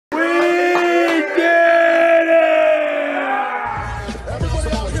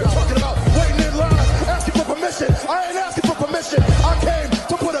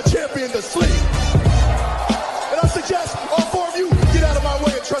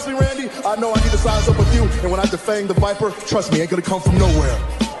I know I need to size up with you, and when I defang the Viper, trust me, ain't gonna come from nowhere.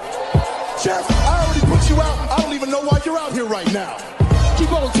 Jeff, I already put you out. I don't even know why you're out here right now.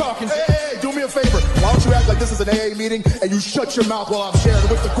 Keep on talking. Hey, do me a favor. Why don't you act like this is an AA meeting and you shut your mouth while I'm sharing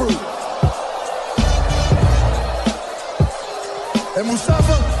with the group? And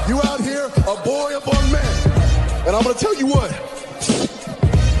Mustafa, you out here, a boy among men. And I'm gonna tell you what,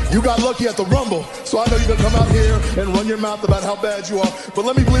 you got lucky at the Rumble, so I know you're gonna come out here and run your mouth about how bad you are. But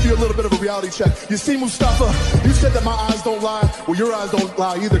let me give you a little bit of a reality check. You see, Mustafa, you said that my eyes don't lie. Well, your eyes don't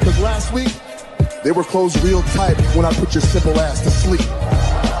lie either, because last week, they were closed real tight when I put your simple ass to sleep.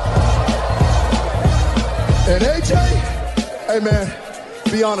 And AJ, hey man,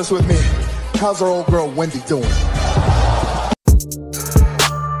 be honest with me. How's our old girl Wendy doing?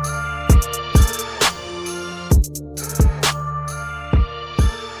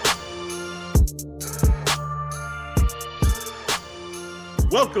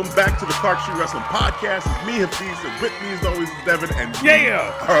 Welcome back to the Park Street Wrestling Podcast. It's me, Hafeez, and with me as always is Devin, and we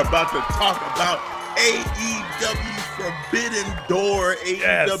are about to talk about AEW Forbidden Door,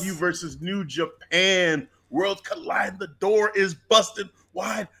 AEW versus New Japan. Worlds collide. The door is busted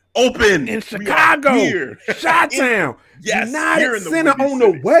wide open. In Chicago, Showtime, United Center on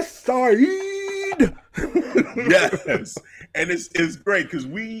the West Side. Yes, and it's great because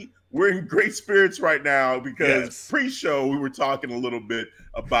we're in great spirits right now because pre-show we were talking a little bit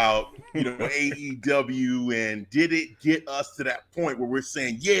about AEW and did it get us to that point where we're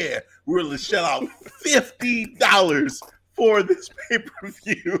saying we're going to shell out $50 for this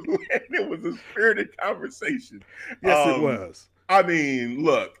pay-per-view, and it was a spirited conversation. Yes, it was. I mean,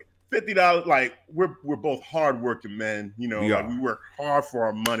 look, $50, like we're both hardworking men, like we work hard for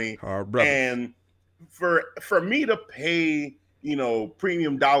our money, and for me to pay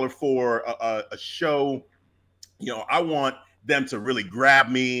premium dollar for a show, I want them to really grab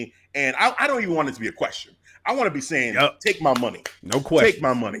me, and I don't even want it to be a question. I want to be saying, take my money. No question. Take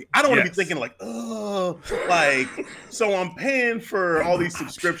my money. I don't want to be thinking like, oh, like, so I'm paying for all these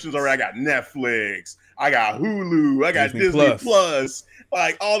subscriptions already. I got Netflix, I got Hulu, I got Disney Plus,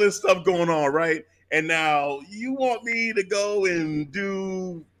 like all this stuff going on, right? And now you want me to go and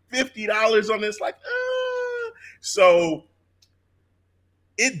do $50 on this, like, so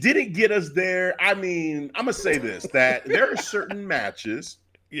it didn't get us there. I mean, I'm going to say this, that there are certain matches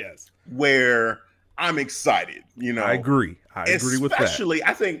where I'm excited, I agree. I agree with that. Especially,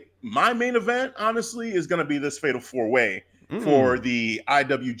 I think my main event, honestly, is going to be this Fatal 4-Way for the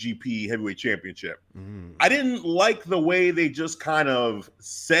IWGP Heavyweight Championship. I didn't like the way they just kind of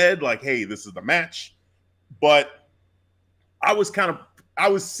said, like, hey, this is the match. But I was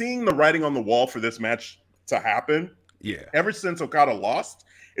seeing the writing on the wall for this match to happen. Yeah. Ever since Okada lost,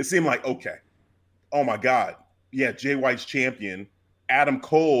 it seemed like, okay, oh my God. Yeah, Jay White's champion. Adam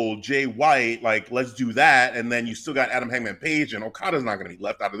Cole, Jay White, like, let's do that. And then you still got Adam Hangman Page, and Okada's not going to be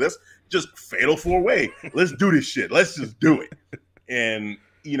left out of this. Just Fatal 4-Way. Let's do this shit. Let's just do it. And,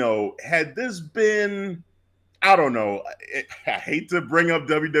 had this been, I don't know, I hate to bring up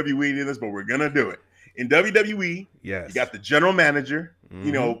WWE in this, but we're going to do it. In WWE, you got the general manager.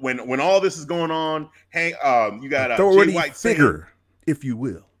 When all this is going on, you got authority Jay White figure, if you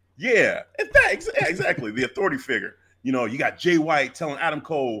will. Yeah, exactly. The authority figure. You got Jay White telling Adam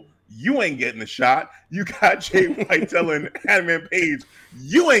Cole, you ain't getting a shot. You got Jay White telling Adam Page,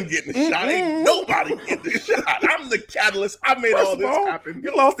 you ain't getting a shot. Ain't nobody getting a shot. I'm the catalyst. I made all this happen.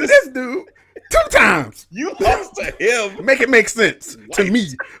 You lost to this dude 2 times. You lost to him. Make it make sense to me.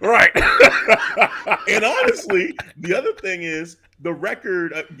 Right. And honestly, the other thing is the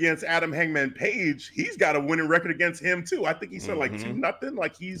record against Adam Hangman Page, he's got a winning record against him too. I think he said like 2-0,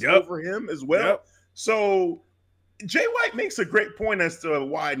 like he's over him as well. So Jay White makes a great point as to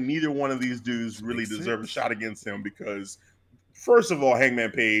why neither one of these dudes really deserve a shot against him, because first of all, Hangman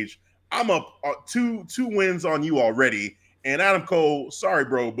Page, I'm up 2 wins on you already. And Adam Cole, sorry,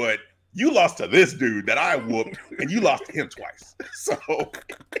 bro, but you lost to this dude that I whooped, and you lost to him twice. So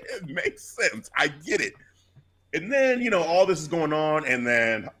it makes sense. I get it. And then, all this is going on, and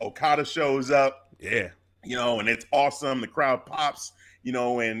then Okada shows up. Yeah. And it's awesome. The crowd pops,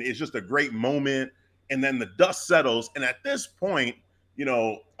 and it's just a great moment. And then the dust settles. And at this point,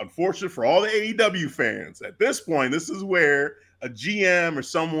 unfortunate for all the AEW fans, at this point, this is where a GM or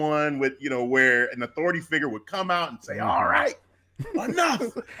someone with, where an authority figure would come out and say, all right, enough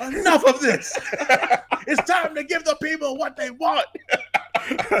of this. It's time to give the people what they want.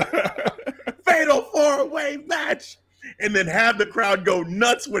 Fatal 4-Way match. And then have the crowd go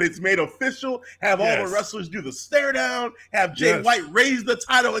nuts when it's made official. Have all the wrestlers do the stare down. Have Jay White raise the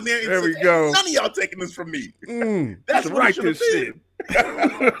title in there. There we go. None of y'all taking this from me. That's what right. This shit.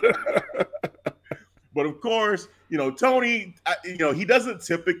 But of course, Toni, he doesn't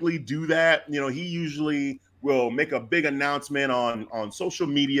typically do that. He usually will make a big announcement on social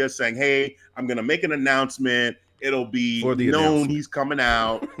media saying, hey, I'm going to make an announcement. It'll be known he's coming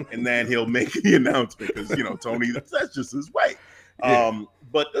out, and then he'll make the announcement because, Toni, that's just his way. Yeah.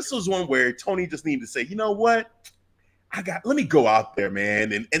 But this was one where Toni just needed to say, you know what? Let me go out there,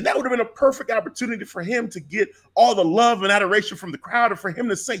 man. And that would have been a perfect opportunity for him to get all the love and adoration from the crowd and for him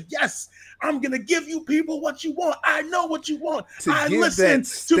to say, yes, I'm going to give you people what you want. I know what you want. To give that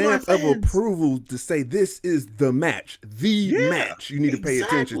stamp of approval to say this is the match, match you need to pay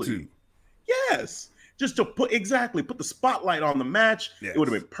attention to. Yes. Just to put the spotlight on the match. Yes. It would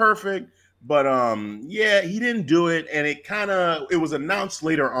have been perfect. But he didn't do it. And it was announced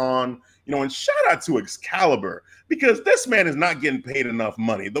later on, and shout out to Excalibur, because this man is not getting paid enough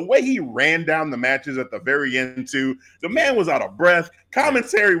money. The way he ran down the matches at the very end, too, the man was out of breath.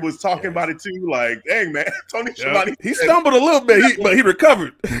 Commentary was talking about it, too. Like, dang, man, Tony Schiavone. He stumbled a little bit, but he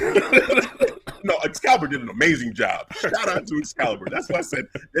recovered. No, Excalibur did an amazing job. Shout out to Excalibur. That's why I said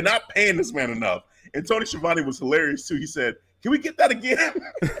they're not paying this man enough. And Tony Schiavone was hilarious, too. He said, can we get that again?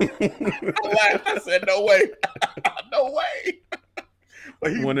 I laughed. I said, no way. No way.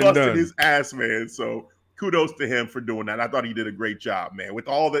 But he busted his ass, man. So kudos to him for doing that. I thought he did a great job, man. With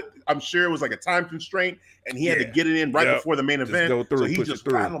all that, I'm sure it was like a time constraint, and he had to get it in right before the main event. So he just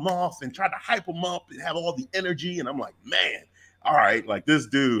rattled him off and tried to hype him up and have all the energy. And I'm like, man, all right, like this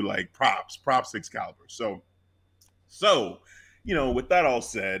dude, like props Excalibur. So, with that all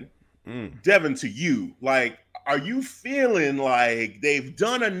said, Devin, to you, like, are you feeling like they've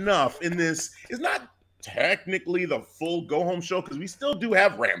done enough in this? It's not technically the full go-home show because we still do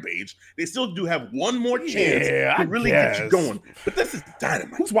have Rampage. They still do have one more chance to really get you going. But this is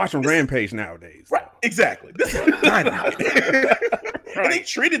Dynamite. Who's watching Rampage nowadays? Right, exactly. This is Dynamite. And they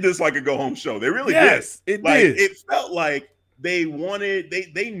treated this like a go-home show. They really did. It did. It felt like they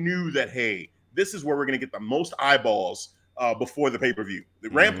knew that, hey, this is where we're going to get the most eyeballs before the pay-per-view. The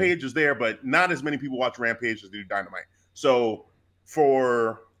Rampage is there, but not as many people watch Rampage as they do Dynamite. So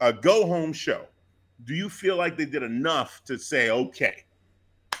for a go-home show, do you feel like they did enough to say, okay,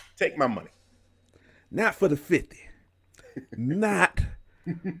 take my money? Not for the 50. Not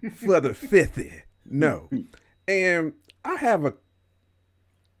for the 50. No. And I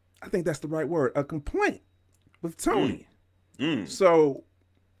think that's the right word, a complaint with Toni. So,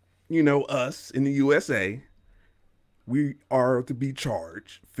 us in the USA, we are to be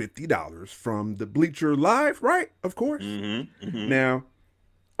charged $50 from the Bleacher Live, right? Of course. Now,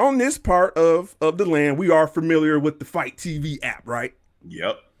 on this part of the land, we are familiar with the Fight TV app, right?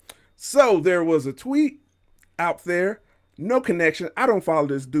 Yep. So there was a tweet out there, no connection. I don't follow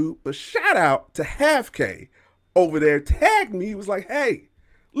this dude, but shout out to Half K over there. Tagged me. He was like, hey,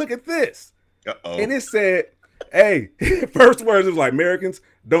 look at this. And it said, hey, first words, it was like, Americans,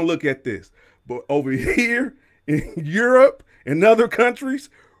 don't look at this. But over here in Europe and other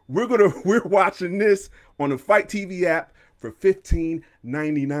countries, we're watching this on the Fight TV app for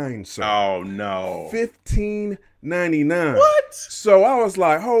 $15.99. So oh no, $15.99. What? So I was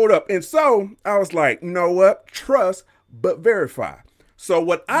like, hold up. And so I was like, you know what? Trust but verify. So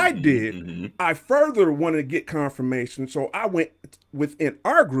what I did, I further wanted to get confirmation. So I went within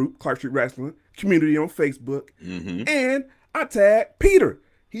our group, Clark Street Wrestling community on Facebook, and I tagged Peter.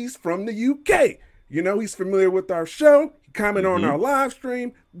 He's from the UK. He's familiar with our show. He commented on our live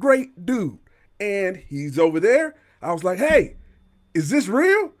stream. Great dude. And he's over there. I was like, hey, is this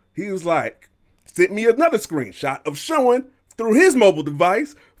real? He was like, sent me another screenshot of showing through his mobile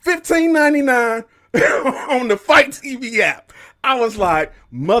device, $15.99 on the Fight TV app. I was like,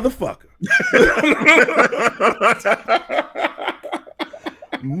 motherfucker.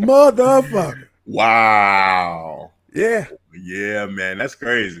 Motherfucker. Wow. Yeah. Yeah, man. That's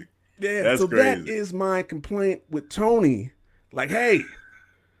crazy. Yeah. That's crazy. That is my complaint with Toni. Like, hey,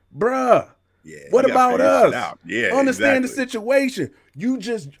 bruh. Yeah, what about us? Yeah, understand the situation. You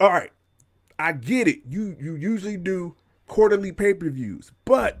just, all right, I get it. You usually do quarterly pay-per-views,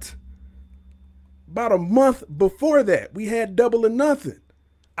 but about a month before that, we had Double or Nothing.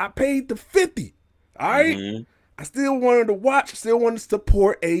 I paid the $50. All right. I still wanted to watch, still wanted to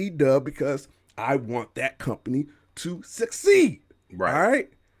support AEW because I want that company to succeed. Right. All right.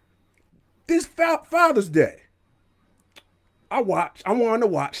 This Father's Day, I wanted to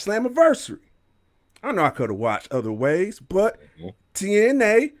watch Slammiversary. I know I could have watched other ways, but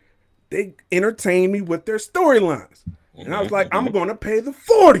TNA, they entertained me with their storylines. And I was like, I'm going to pay the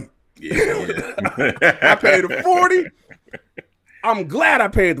 $40. Yeah. I paid the $40. I'm glad I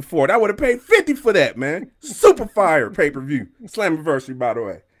paid the $40. I would have paid $50 for that, man. Super fire pay-per-view. Slammiversary, by the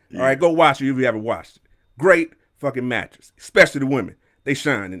way. Yeah. All right, go watch it if you haven't watched it. Great fucking matches, especially the women. They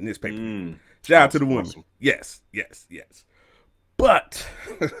shine in this pay-per-view. Shout out to the women. Awesome. Yes. But,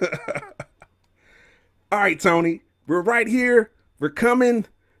 all right, Tony, we're right here. We're coming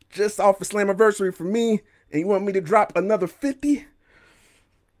just off a Slammiversary for me, and you want me to drop another 50?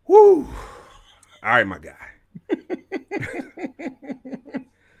 Woo. All right, my guy.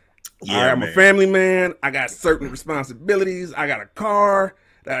 Yeah, all right, I'm a family man. I got certain responsibilities. I got a car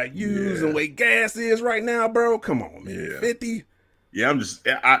that I use and where gas is right now, bro. Come on, man. 50. Yeah,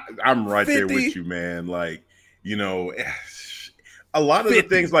 I'm right 50? There with you, man. Like, you know, a lot of 50.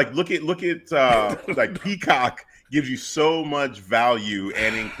 The things, like look at like Peacock gives you so much value,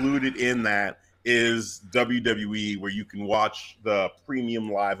 and included in that is WWE, where you can watch the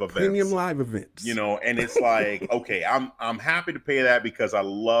premium live events. You know, and it's like, okay, I'm happy to pay that because I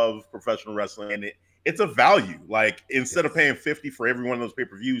love professional wrestling, and it's a value. Like, instead of paying $50 for every one of those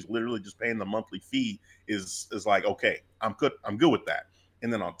pay-per-views, literally just paying the monthly fee is like, okay, I'm good with that.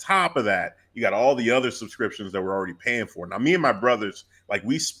 And then on top of that, you got all the other subscriptions that we're already paying for. Now, me and my brothers, like,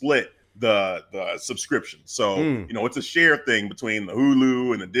 we split the subscription. So, you know, it's a share thing between the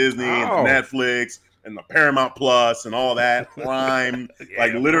Hulu and the Disney and the Netflix and the Paramount Plus and all that. Prime,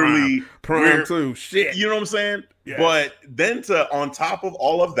 like literally Prime too. Shit. You know what I'm saying? Yes. But then on top of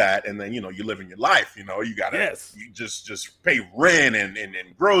all of that, and then, you know, you're living your life, you know, you gotta you just pay rent and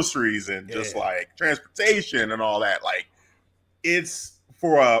groceries and just like transportation and all that. Like, it's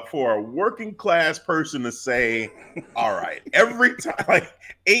for a working class person to say, all right, every time, like,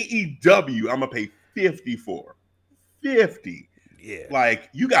 AEW, I'm gonna pay 50 for 50. Yeah, like,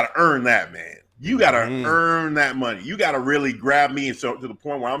 you gotta earn that, man. You gotta earn that money. You gotta really grab me, and so to the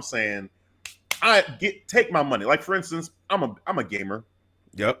point where I'm saying, take my money. Like, for instance, I'm a gamer.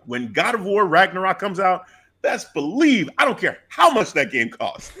 Yep. When God of War Ragnarok comes out, best believe I don't care how much that game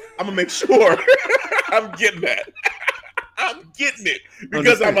costs. I'm gonna make sure I'm getting that. I'm getting it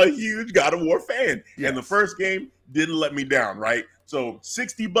because I'm a huge God of War fan. Yes. And the first game didn't let me down, right? So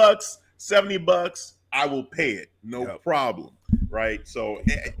 $60, $70, I will pay it. No problem, right? So,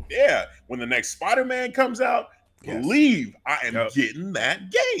 yeah, when the next Spider-Man comes out, believe I am getting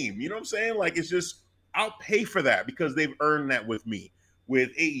that game. You know what I'm saying? Like, it's just, I'll pay for that because they've earned that with me. With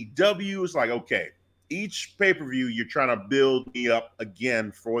AEW, it's like, okay, each pay-per-view, you're trying to build me up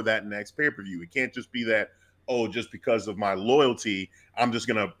again for that next pay-per-view. It can't just be that, oh, just because of my loyalty, I'm just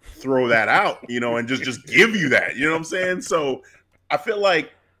going to throw that out, you know, and just give you that. You know what I'm saying? So I feel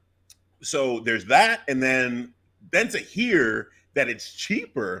like, so there's that. And then to hear that it's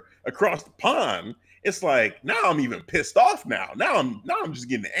cheaper across the pond, it's like, now I'm even pissed off now. Now I'm just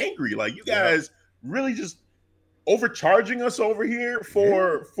getting angry. Like, you guys really just overcharging us over here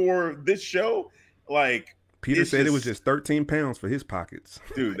for this show. Like, Peter said it was just 13 pounds for his pockets.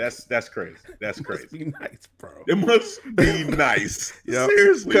 Dude, that's crazy. That's crazy. It must be nice, bro. It must be nice.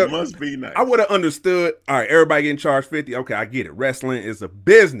 Seriously, it must be nice. I would have understood. All right, everybody getting charged 50. Okay, I get it. Wrestling is a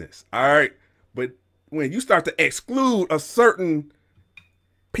business. All right. But when you start to exclude a certain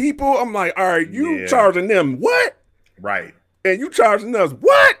people, I'm like, all right, you charging them what? Right. And you charging us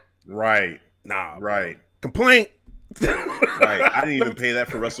what? Right. Nah. Right. Complaint. Right. I didn't even pay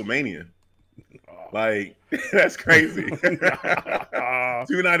that for WrestleMania. Like, that's crazy.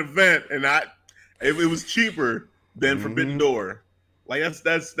 2-night event, and it was cheaper than Forbidden Door. Like,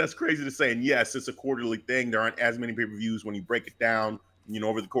 that's crazy to say. And yes, it's a quarterly thing. There aren't as many pay-per-views when you break it down, you know,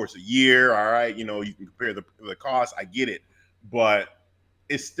 over the course of a year. All right, you know, you can compare the cost. I get it, but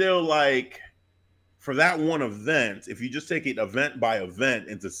it's still like, for that one event, if you just take it event by event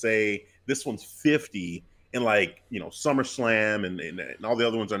and to say this one's 50, and like, you know, SummerSlam and all the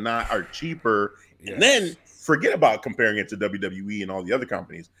other ones are cheaper. Yes. And then forget about comparing it to WWE and all the other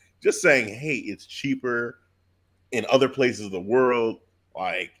companies. Just saying, hey, it's cheaper in other places of the world.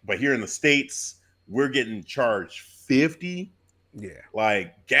 Like, but here in the States, we're getting charged 50. Yeah.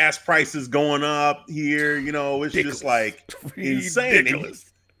 Like, gas prices going up here. You know, it's just like insane.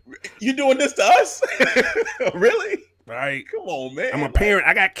 You doing this to us? Really? Right. Come on, man. I'm a parent.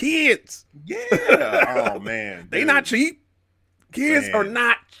 I got kids. Yeah. Oh, man. They not cheap. Kids are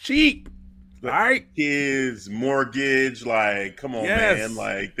not cheap. All right. Kids, mortgage, like, come on, man.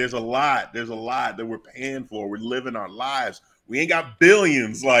 Like, there's a lot that we're paying for. We're living our lives. We ain't got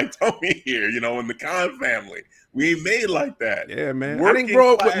billions like Tony here, you know, in the Khan family. We ain't made like that. Yeah, man. I didn't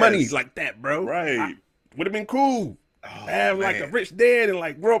grow up with money like that, bro. Right. Would have been cool. Have like a rich dad and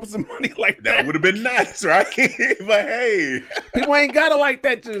like grow up with some money like that. That would have been nice, right? But hey, people ain't got it like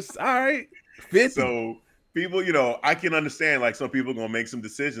that. Just all right, 50. So people, you know, I can understand like some people gonna make some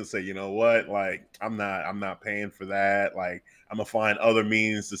decisions, say, you know what, like I'm not paying for that. Like I'm gonna find other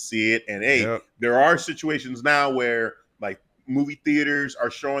means to see it. And hey, there are situations now where like movie theaters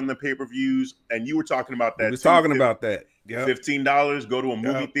are showing the pay-per-views, and you were talking about that. We were talking about that. $15, go to a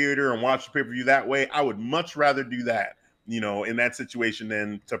movie theater and watch the pay-per-view that way. I would much rather do that, you know, in that situation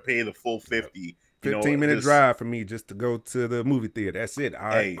than to pay the full 50. 15-minute drive for me just to go to the movie theater. That's it. All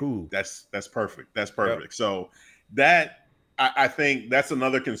right, cool. That's perfect. That's perfect. So that I think that's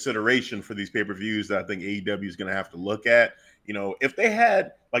another consideration for these pay-per-views that I think AEW is going to have to look at. You know, if they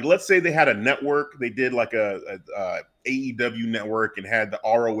had, like, let's say they had a network, they did like a AEW network and had the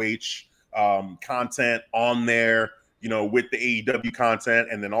ROH content on there, you know, with the AEW content,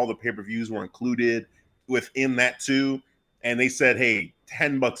 and then all the pay-per-views were included within that too. And they said, hey,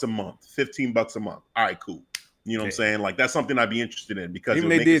 $10 a month, $15 a month. All right, cool. You know what I'm saying? Like, that's something I'd be interested in, because even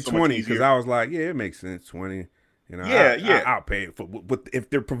they did 20, because I was like, yeah, it makes sense. 20. You know, I'll pay it for if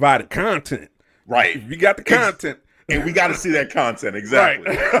they're provided content. Right. If you got the content. And we got to see that content, exactly.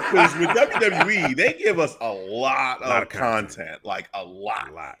 Because with WWE, they give us a lot of content, like a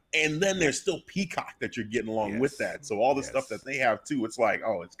lot. And then there's still Peacock that you're getting along with that. So all the stuff that they have too, it's like,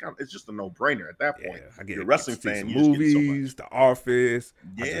 oh, it's just a no-brainer at that point. I get You're a wrestling fan, you movies, just get so much. The Office.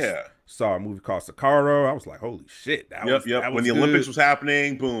 Yeah. I just saw a movie called Sicario. I was like, holy shit. That was When the Olympics was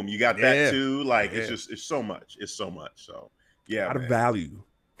happening, boom, you got that too. Like it's so much. It's so much. So yeah. A lot of value.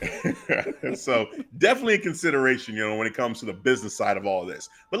 So definitely a consideration, you know, when it comes to the business side of all this.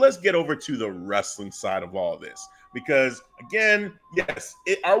 But let's get over to the wrestling side of all this, because again, yes,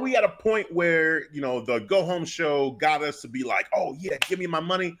 are we at a point where, you know, the go home show got us to be like, oh yeah, give me my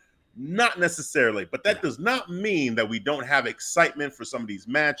money? Not necessarily, but that does not mean that we don't have excitement for some of these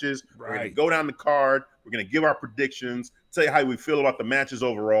matches. We're going to go down the card. We're going to give our predictions, tell you how we feel about the matches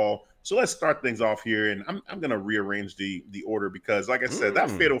overall. So let's start things off here, and I'm going to rearrange the order, because, like I said,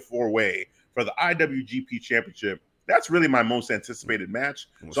 that Fatal 4-Way for the IWGP Championship, that's really my most anticipated match.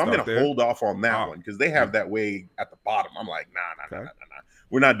 So I'm going to hold off on that one, because they have that way at the bottom. I'm like, nah.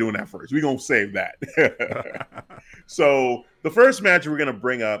 We're not doing that first. We're going to save that. So the first match we're going to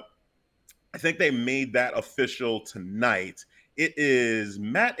bring up, I think they made that official tonight. It is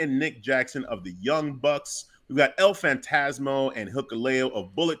Matt and Nick Jackson of the Young Bucks. We've got El Phantasmo and Hikuleo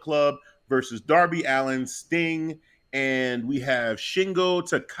of Bullet Club versus Darby Allin, Sting, and we have Shingo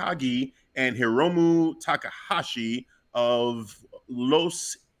Takagi and Hiromu Takahashi of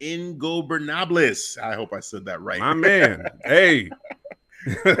Los Ingobernables. I hope I said that right. My man. Hey.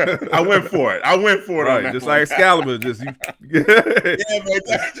 I went for it. Right, just like Excalibur. Just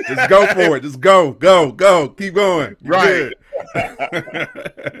go for it. Just go. Keep going. Right.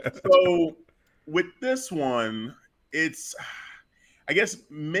 So with this one, it's, I guess,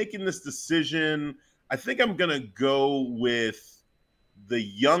 making this decision, I think I'm going to go with the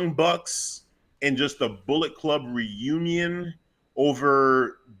Young Bucks and just a Bullet Club reunion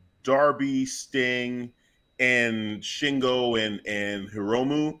over Darby, Sting, and Shingo and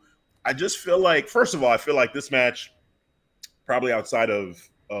Hiromu. I just feel like, first of all, I feel like this match, probably outside of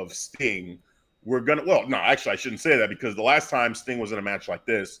Sting, actually I shouldn't say that, because the last time Sting was in a match like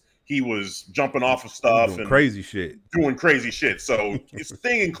this, he was jumping off of stuff and doing crazy shit. So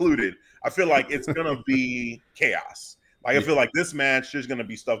Sting included, I feel like it's gonna be chaos. Like I feel like this match, there's gonna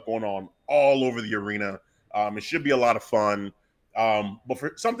be stuff going on all over the arena. It should be a lot of fun.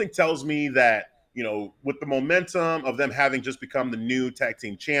 But something tells me that, you know, with the momentum of them having just become the new tag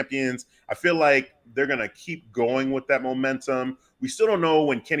team champions, I feel like they're going to keep going with that momentum. We still don't know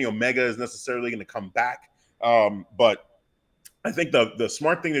when Kenny Omega is necessarily going to come back. But I think the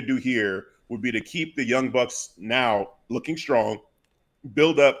smart thing to do here would be to keep the Young Bucks now looking strong,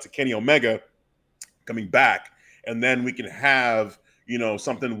 build up to Kenny Omega coming back, and then we can have, you know,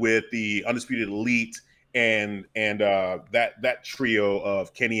 something with the Undisputed Elite and that trio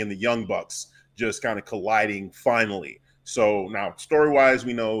of Kenny and the Young Bucks just kind of colliding finally. So now, story-wise,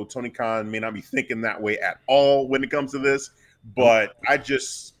 we know Tony Khan may not be thinking that way at all when it comes to this, but I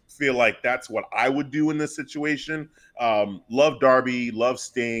just feel like that's what I would do in this situation. Love Darby, love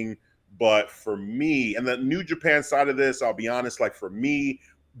Sting, but for me, and the New Japan side of this, I'll be honest, like for me,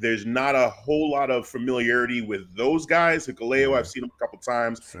 there's not a whole lot of familiarity with those guys. Hikuleo, I've seen him a couple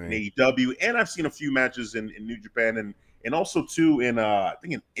times in AEW, and I've seen a few matches in New Japan, and also too in I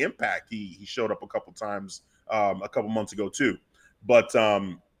think in Impact he showed up a couple times a couple months ago too. But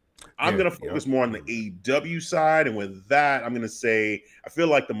I'm gonna focus more on the AEW side, and with that, I'm gonna say I feel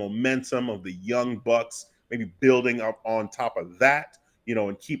like the momentum of the Young Bucks, maybe building up on top of that, you know,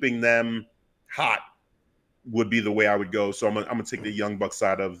 and keeping them hot would be the way I would go. So I'm gonna take the Young Bucks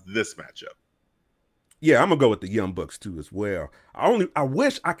side of this matchup. Yeah, I'm gonna go with the Young Bucks too as well. I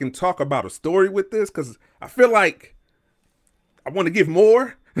wish I can talk about a story with this because I feel like I want to give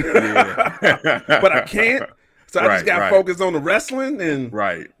more, but I can't. So I just got to focus on the wrestling and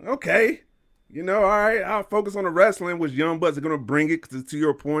okay, all right, I'll focus on the wrestling, which Young Bucks are gonna bring it. Because to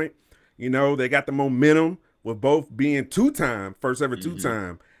your point, they got the momentum with both being first ever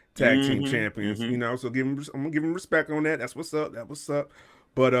two-time tag team champions. So I'm gonna give them respect on that. That's what's up.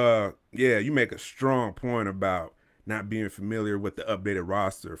 But yeah, you make a strong point about not being familiar with the updated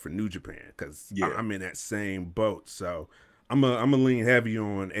roster for New Japan because I'm in that same boat. So I'm gonna lean heavy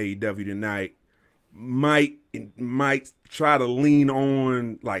on AEW tonight. Might try to lean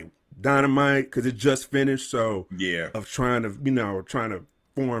on like Dynamite because it just finished. So of trying to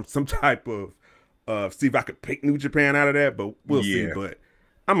form some type of see if I could pick New Japan out of that, but we'll see. But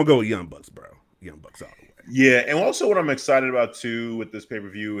I'm gonna go with Young Bucks, bro. Young Bucks all the way. Yeah, and also what I'm excited about too with this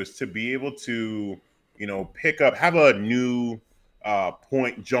pay-per-view is to be able to, have a new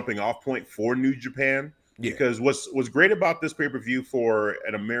jumping off point for New Japan. Yeah. Because what's great about this pay-per-view for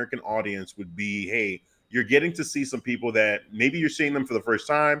an American audience would be, hey, you're getting to see some people that maybe you're seeing them for the first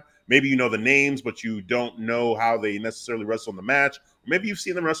time. Maybe you know the names, but you don't know how they necessarily wrestle in the match. Maybe you've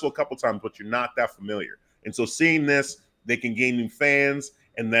seen them wrestle a couple times, but you're not that familiar. And so seeing this, they can gain new fans.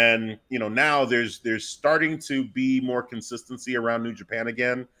 And then, now there's starting to be more consistency around New Japan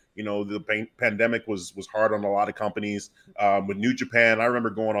again. The pandemic was hard on a lot of companies. With New Japan, I remember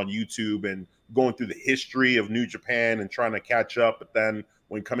going on YouTube and going through the history of New Japan and trying to catch up. But then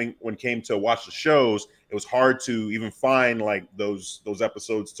when came to watch the shows, it was hard to even find like those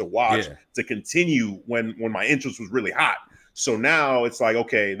episodes to watch to continue when my interest was really hot. So now it's like,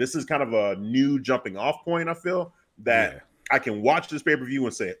 okay, this is kind of a new jumping off point. I feel that I can watch this pay-per-view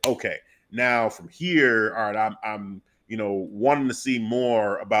and say, okay, now from here, all right, I'm wanting to see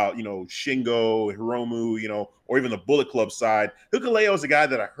more about, Shingo, Hiromu, or even the Bullet Club side. Hikuleo is a guy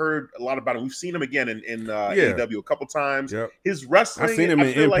that I heard a lot about, and we've seen him again in AEW a couple times. Yep. His wrestling, I've seen him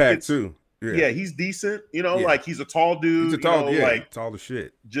in Impact too. Yeah, he's decent. Like he's a tall dude. He's a tall, tall as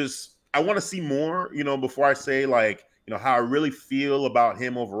shit. Just I want to see more. Before I say like how I really feel about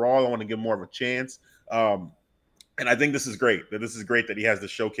him overall. I want to give him more of a chance. And I think this is great. That he has the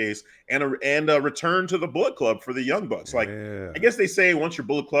showcase and a return to the Bullet Club for the Young Bucks. Like I guess they say once you're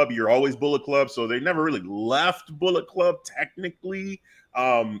Bullet Club, you're always Bullet Club. So they never really left Bullet Club technically.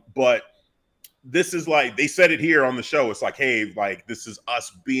 But this is like they said it here on the show. It's like, hey, like this is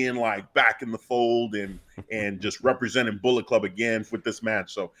us being like back in the fold and just representing Bullet Club again with this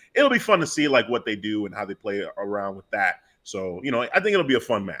match. So it'll be fun to see like what they do and how they play around with that. So, I think it'll be a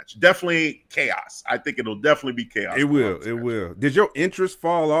fun match. Definitely chaos. I think it'll definitely be chaos. It will. Did your interest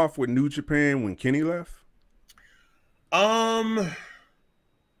fall off with New Japan when Kenny left? I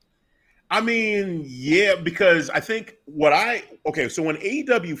mean, yeah, because I think so when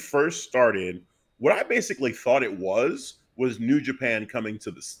AEW first started, what I basically thought it was New Japan coming to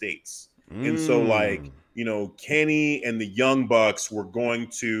the States. And so like, Kenny and the Young Bucks were going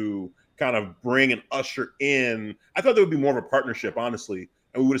to kind of bring and usher in. I thought there would be more of a partnership, honestly,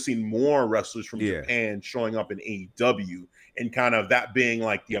 and we would have seen more wrestlers from Japan showing up in AEW and kind of that being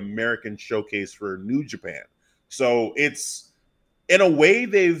like the American showcase for New Japan. So it's in a way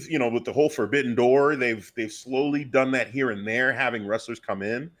they've, with the whole Forbidden Door, they've slowly done that here and there, having wrestlers come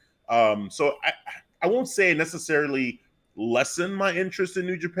in. So I won't say necessarily lessen my interest in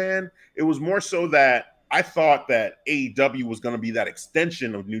New Japan. It was more so that I thought that AEW was going to be that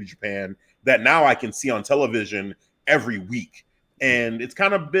extension of New Japan that now I can see on television every week. And it's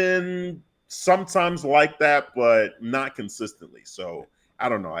kind of been sometimes like that, but not consistently. So I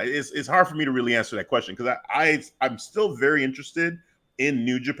don't know. It's hard for me to really answer that question because I'm still very interested in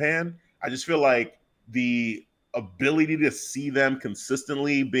New Japan. I just feel like the ability to see them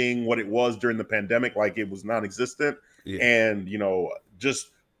consistently being what it was during the pandemic, like it was non-existent. And,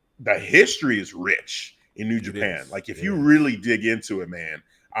 just the history is rich in New Japan. Like if you really dig into it, man,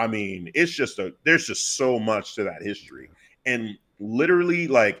 I mean, there's just so much to that history. And literally,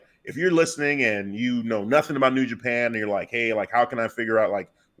 like if you're listening and you know nothing about New Japan and you're like, hey, like how can I figure out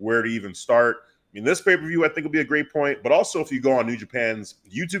like where to even start? I mean, this pay-per-view I think will be a great point. But also if you go on New Japan's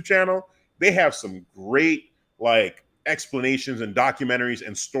YouTube channel, they have some great like explanations and documentaries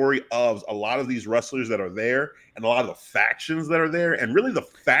and story of a lot of these wrestlers that are there and a lot of the factions that are there. And really the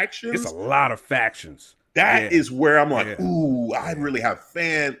factions. It's a lot of factions. That is where I'm like, ooh, I really have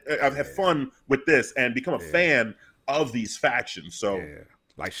fun with this and become a fan of these factions. So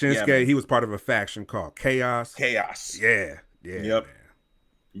like Shinsuke, he was part of a faction called Chaos. Yep. Man.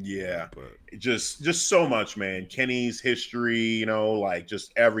 Yeah. But just so much, man. Kenny's history, like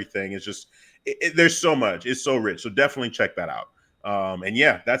just everything. there's so much. It's so rich. So definitely check that out. And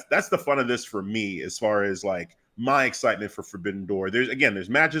yeah, that's the fun of this for me as far as like my excitement for Forbidden Door. There's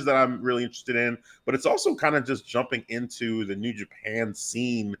matches that I'm really interested in, but it's also kind of just jumping into the New Japan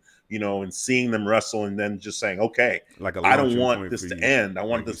scene, and seeing them wrestle and then just saying, okay, like I don't want this to end. I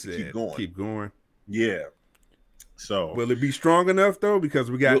want this to keep going. Keep going. Yeah. So will it be strong enough though? Because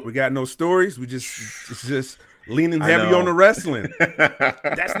we got no stories. It's just leaning heavy on the wrestling.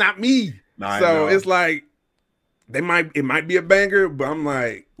 That's not me. So it's like it might be a banger, but I'm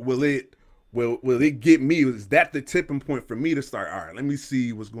like, will it get me? Is that the tipping point for me to start? All right, let me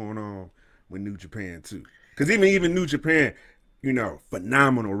see what's going on with New Japan too. Because even New Japan,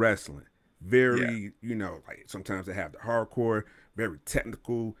 phenomenal wrestling. Very, like sometimes they have the hardcore, very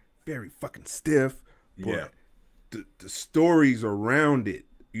technical, very fucking stiff. But the stories around it,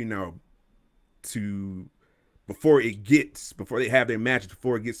 before they have their matches,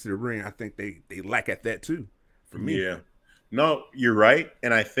 before it gets to the ring, I think they lack at that too. For me. Yeah. No, you're right.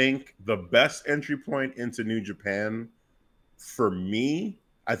 And I think the best entry point into New Japan for me,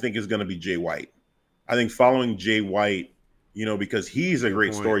 I think is going to be Jay White. I think following Jay White, because he's a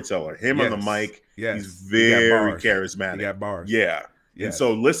great storyteller. Him on the mic, he's very charismatic. He got bars. Yeah. Yes. And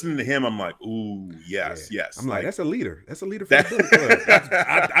so listening to him, I'm like, ooh, yes. I'm like, that's a leader. That's a leader for the book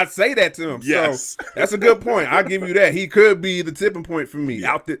club. I say that to him. Yes. So that's a good point. I'll give you that. He could be the tipping point for me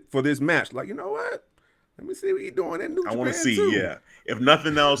for this match. Like, you know what? Let me see what he's doing in New Japan. I want to see, If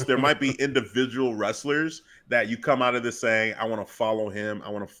nothing else, there might be individual wrestlers that you come out of this saying, I want to follow him. I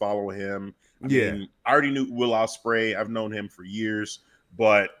want to follow him. I mean, I already knew Will Osprey. I've known him for years.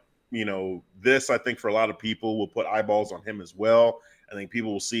 But, this, I think, for a lot of people, will put eyeballs on him as well. I think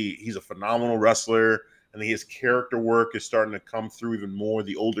people will see he's a phenomenal wrestler. I think his character work is starting to come through even more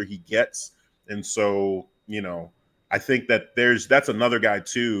the older he gets. And so, I think that's another guy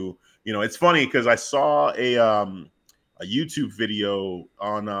too. It's funny because I saw a YouTube video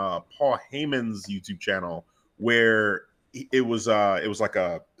on Paul Heyman's YouTube channel where it was like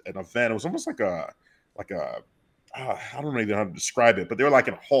an event. It was almost like a I don't even know how to describe it, but they were like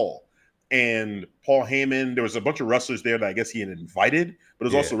in a hall. And Paul Heyman, there was a bunch of wrestlers there that I guess he had invited, but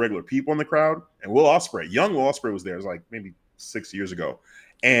there's also regular people in the crowd. And young Will Osprey was there. It was like maybe 6 years ago.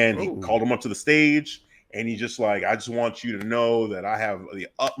 And he called him up to the stage. And he's just like, I just want you to know that I have the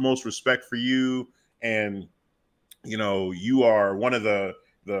utmost respect for you. And, you are one of the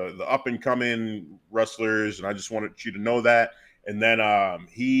up and coming wrestlers. And I just wanted you to know that. And then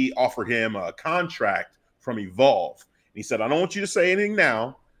he offered him a contract from Evolve. And he said, I don't want you to say anything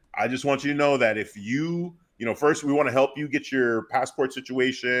now. I just want you to know that if you, first we want to help you get your passport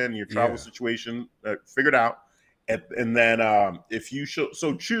situation, your travel situation figured out. And then if you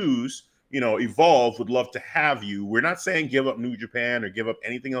so choose, Evolve would love to have you. We're not saying give up New Japan or give up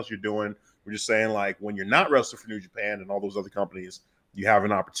anything else you're doing. We're just saying like when you're not wrestling for New Japan and all those other companies, you have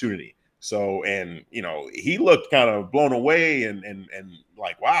an opportunity. So, and he looked kind of blown away and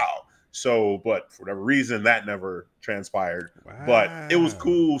like, wow. So, but for whatever reason, that never transpired. Wow. But it was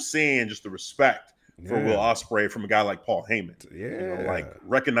cool seeing just the respect for Will Osprey from a guy like Paul Heyman. Yeah. Like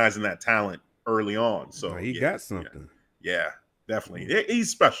recognizing that talent early on. So he got something. Yeah, definitely. He's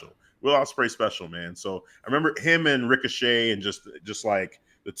special. Will Ospreay's special, man. So I remember him and Ricochet and just like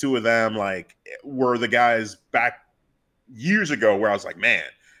the two of them like were the guys back years ago where I was like, man,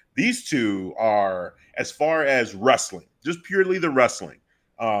 these two are, as far as wrestling, just purely the wrestling,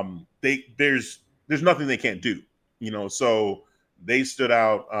 there's nothing they can't do, so they stood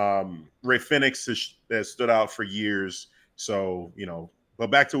out. Ray Phoenix has stood out for years. So,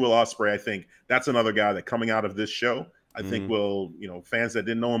 but back to Will Ospreay, I think that's another guy that coming out of this show, I think will, fans that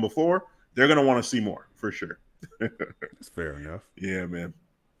didn't know him before, they're going to want to see more for sure. That's fair enough. Yeah, man.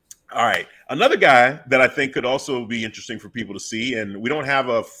 All right. Another guy that I think could also be interesting for people to see, and we don't have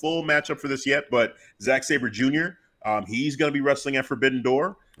a full matchup for this yet, but Zack Sabre Jr., he's going to be wrestling at Forbidden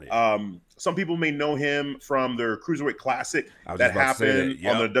Door. Yeah. Some people may know him from their Cruiserweight Classic that happened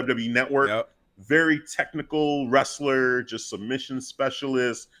on the WWE Network. Yep. Very technical wrestler, just submission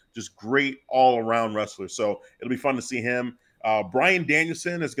specialist, just great all-around wrestler. So it'll be fun to see him. Bryan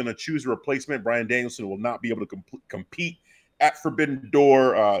Danielson is going to choose a replacement. Bryan Danielson will not be able to compete at Forbidden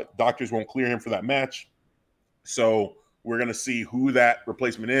Door. Doctors won't clear him for that match. So we're going to see who that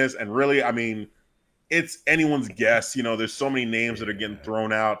replacement is. And really, I mean, it's anyone's guess. There's so many names that are getting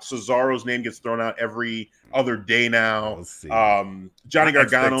thrown out. Cesaro's name gets thrown out every other day now. We'll see. Johnny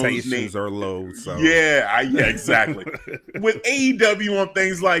Gargano's expectations are low. So yeah, exactly. With AEW on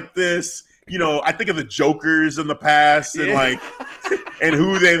things like this, I think of the Jokers in the past and and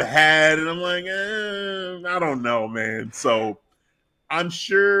who they've had, and I'm like, I don't know, man. So I'm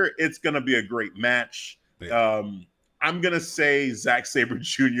sure it's going to be a great match. Yeah. I'm going to say Zack Sabre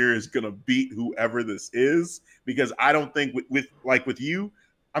Jr. is going to beat whoever this is, because I don't think with you,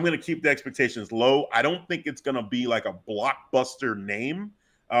 I'm going to keep the expectations low. I don't think it's going to be like a blockbuster name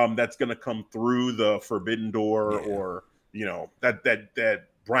that's going to come through the Forbidden Door or, that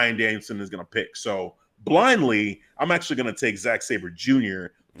Bryan Danielson is going to pick. So blindly, I'm actually going to take Zack Sabre Jr.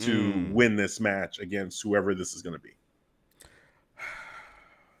 to win this match against whoever this is going to be.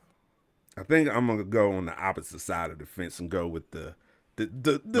 I think I'm gonna go on the opposite side of the fence and go with the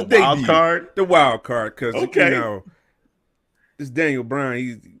wild card. The wild card, because this Daniel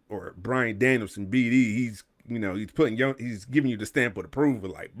Bryan, or Bryan Danielson BD, he's he's giving you the stamp of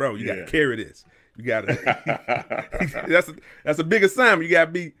approval, like, bro, you gotta carry this. You gotta that's a big assignment. You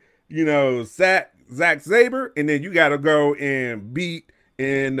gotta beat, Zack Sabre, and then you gotta go and beat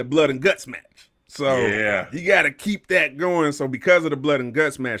in the blood and guts match. So you gotta keep that going. So because of the blood and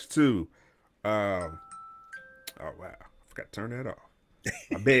guts match too. Oh wow, I forgot to turn that off.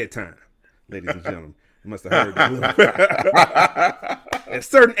 My bedtime, ladies and gentlemen. You must have heard that. At a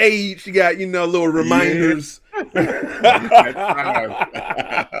certain age, you got little reminders.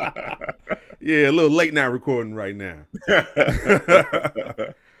 Yeah, a little late night recording right now.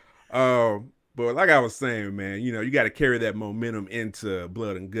 But like I was saying, man, you got to carry that momentum into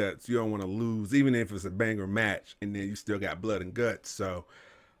blood and guts. You don't want to lose, even if it's a banger match, and then you still got blood and guts. So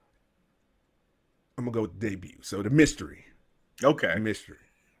I'm gonna go with the debut. So the mystery. Okay. Mystery.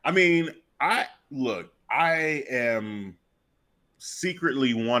 I mean, I am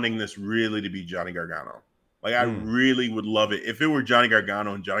secretly wanting this really to be Johnny Gargano. Like, I really would love it if it were Johnny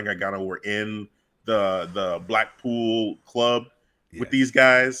Gargano and Johnny Gargano were in the Blackpool club with these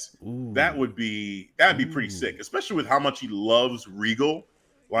guys. That'd be pretty sick, especially with how much he loves Regal.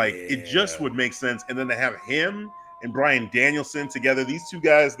 Like, it just would make sense. And then to have him and Bryan Danielson together, these two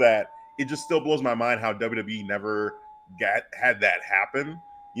guys that it just still blows my mind how WWE never had that happen.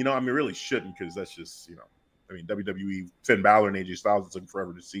 I mean, really shouldn't, because that's just, WWE, Finn Balor and AJ Styles, it took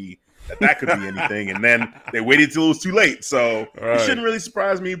forever to see that could be anything. And then they waited till it was too late. So it shouldn't really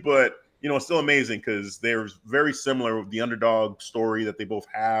surprise me, but, it's still amazing because they're very similar with the underdog story that they both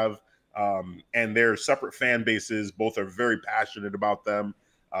have. And they're separate fan bases. Both are very passionate about them.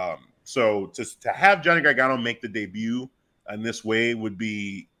 So to have Johnny Gargano make the debut in this way would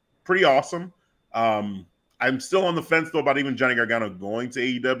be pretty awesome. I'm still on the fence though about even Johnny Gargano going to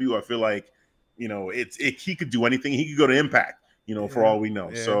AEW. I feel like, he could do anything. He could go to Impact, for all we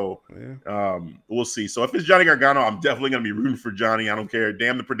know. So we'll see. So if it's Johnny Gargano, I'm definitely going to be rooting for Johnny. I don't care.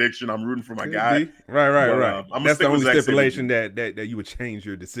 Damn the prediction. I'm rooting for my guy. Right. That's the only stipulation that you would change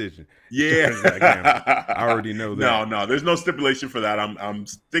your decision. Yeah. I already know that. No, there's no stipulation for that. I'm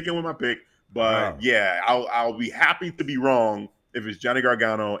sticking with my pick. But I'll be happy to be wrong if it's Johnny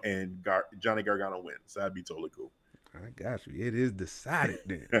Gargano and Johnny Gargano wins. That'd be totally cool. I got you. It is decided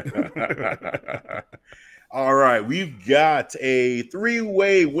then. All right. We've got a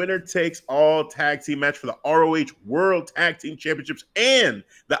 3-way winner takes all tag team match for the ROH World Tag Team Championships and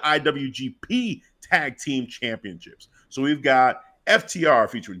the IWGP Tag Team Championships. So we've got FTR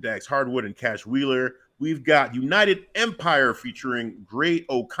featuring Dax Hardwood and Cash Wheeler. We've got United Empire featuring Great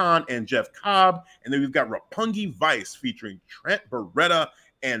O'Khan and Jeff Cobb. And then we've got Roppongi Vice featuring Trent Beretta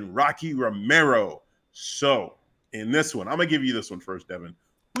and Rocky Romero. So in this one, I'm going to give you this one first, Devin.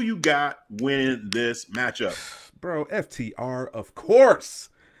 Who you got winning this matchup? Bro, FTR, of course.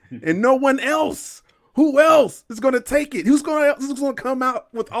 And no one else. Who else is going to take it? Who's going to come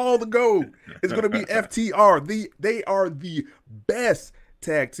out with all the gold? It's going to be FTR. They are the best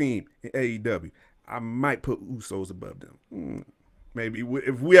tag team in AEW. I might put Usos above them. Maybe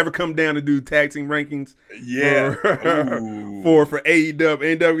if we ever come down to do tag team rankings, for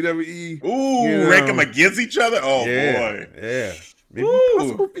AEW and WWE, rank them against each other. Oh boy, maybe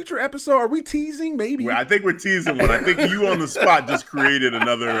possible future episode. Are we teasing? Maybe. Well, I think we're teasing one. I think you on the spot just created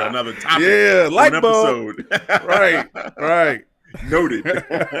another topic. Yeah, like episode. right. Noted.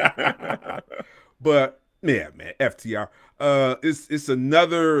 But yeah, man, FTR.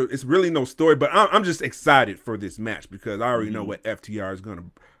 It's really no story, but I'm just excited for this match because I already know what FTR is gonna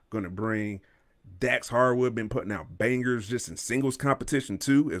bring. Dax Hardwood been putting out bangers just in singles competition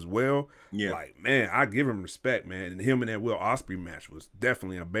too as well. Yeah, like, man, I give him respect, man. And him and that Will Osprey match was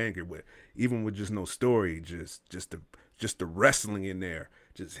definitely a banger. Even with just no story, just the wrestling in there,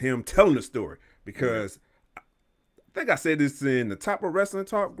 just him telling the story. Because I think I said this in the Top of Wrestling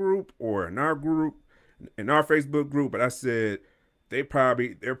Talk group or in our group. In our Facebook group, but I said they're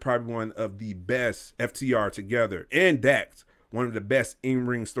probably one of the best FTR together, and Dax, one of the best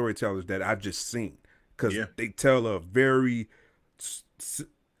in-ring storytellers that I've just seen, because they tell a very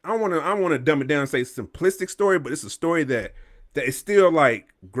I want to dumb it down and say simplistic story, but it's a story that is still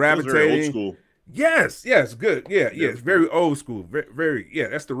like gravitating. Very old school. Yes, good. Yeah, it's very old school. Very, yeah,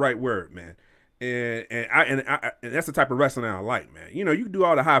 that's the right word, man. And that's the type of wrestling I like, man. You know, you do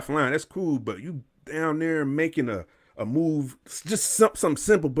all the high flying, that's cool, but you down there making a move, just something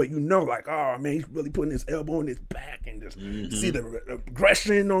simple, but you know, like, oh man, he's really putting his elbow in his back and just see the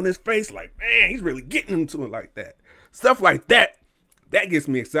aggression on his face, like, man, he's really getting into it like that. Stuff like that gets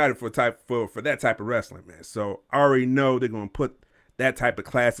me excited for that type of wrestling, man. So I already know they're gonna put that type of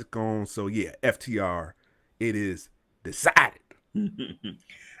classic on. So yeah, FTR, it is decided.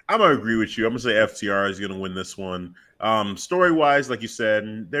 I'm gonna agree with you. I'm gonna say FTR is gonna win this one. Story wise, like you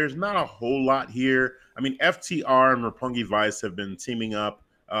said, there's not a whole lot here. I mean, FTR and Roppongi Vice have been teaming up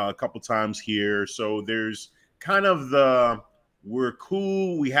a couple times here, so there's kind of we're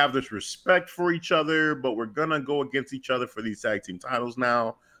cool, we have this respect for each other, but we're gonna go against each other for these tag team titles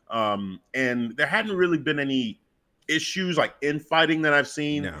now. And there hadn't really been any issues like infighting that I've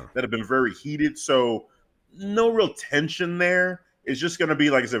seen that have been very heated, so no real tension there. It's just going to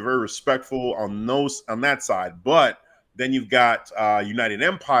be, like I said, very respectful on that side. But then you've got United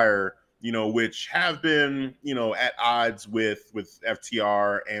Empire, you know, which have been, you know, at odds with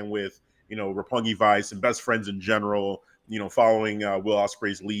FTR and with, you know, Roppongi Vice and best friends in general, you know, following Will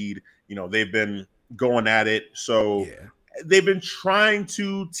Ospreay's lead. You know, they've been going at it. So they've been trying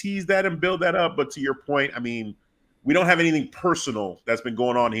to tease that and build that up. But to your point, I mean, we don't have anything personal that's been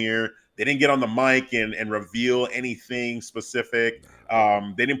going on here. They didn't get on the mic and reveal anything specific.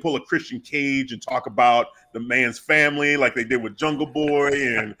 They didn't pull a Christian Cage and talk about the man's family like they did with Jungle Boy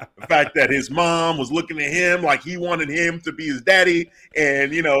and the fact that his mom was looking at him like he wanted him to be his daddy.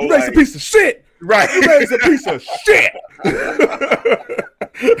 And, you know, you raised a piece of shit. Right. You raised a piece of shit.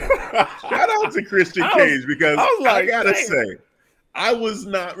 Shout out to Christian Cage because I gotta say, I was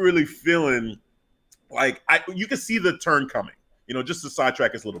not really feeling like you could see the turn coming. You know, just to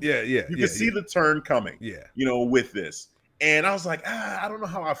sidetrack us a little bit. You can see the turn coming. You know, with this. And I was like, I don't know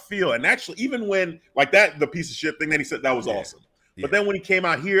how I feel. And actually, even when like the piece of shit thing that he said, that was awesome. But then when he came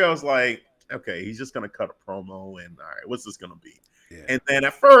out here, I was like, okay, he's just gonna cut a promo, and all right, what's this gonna be? And then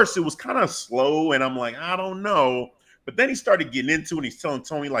at first it was kind of slow, and I'm like, I don't know. But then he started getting into it, and he's telling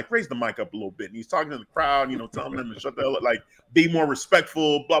Toni, like, raise the mic up a little bit. And he's talking to the crowd, you know, telling them to shut the hell up, like, be more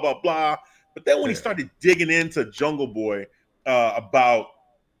respectful, blah, blah, blah. But then when he started digging into Jungle Boy, about,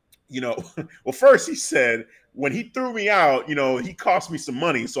 you know, well, first he said when he threw me out, you know, he cost me some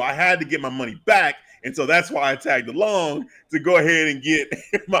money, so I had to get my money back, and so that's why I tagged along to go ahead and get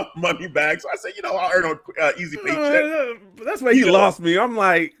my money back. So I said, you know, I'll earn an easy paycheck. That's why he lost me. I'm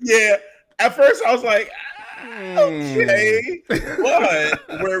like, at first I was like, okay,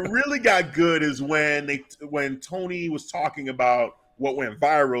 but where it really got good is when Toni was talking about what went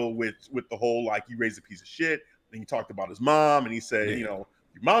viral with the whole, like, you raised a piece of shit. And he talked about his mom, and he said, you know,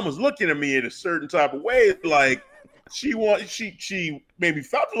 your mom was looking at me in a certain type of way, like she maybe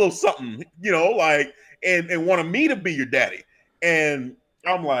felt a little something, you know, like, and wanted me to be your daddy. And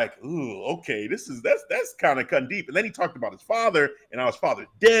I'm like, ooh, okay, that's kind of cutting deep. And then he talked about his father, and how his father's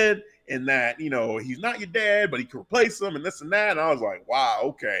dead, and that, you know, he's not your dad, but he can replace him, and this and that. And I was like, wow,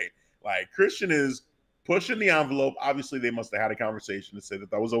 okay, like Christian is pushing the envelope. Obviously, they must have had a conversation to say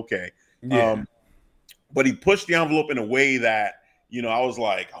that was okay. But he pushed the envelope in a way that, you know, I was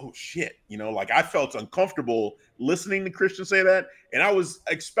like, oh, shit. You know, like I felt uncomfortable listening to Christian say that. And I was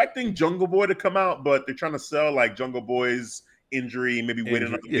expecting Jungle Boy to come out, but they're trying to sell like Jungle Boy's injury, maybe wait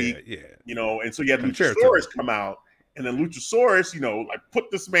another week. You know, and so you had Luchasaurus come out. And then Luchasaurus, you know, like put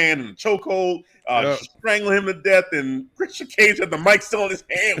this man in a chokehold, strangle him to death. And Christian Cage had the mic still in his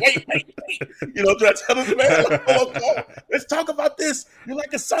hand. Wait. You know, trying to tell this man, let's talk about this. You're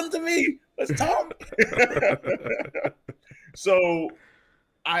like a son to me. Let's talk. So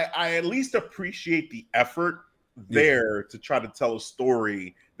I at least appreciate the effort there to try to tell a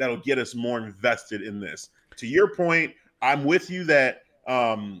story that'll get us more invested in this. To your point, I'm with you that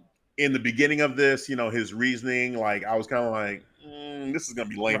in the beginning of this, you know, his reasoning, like I was kind of like, this is gonna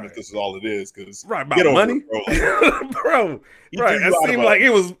be lame if this is all it is. Because about money, it, bro. It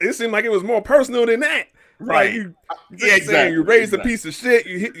seemed like it was more personal than that. Like exactly. You raised a piece of shit.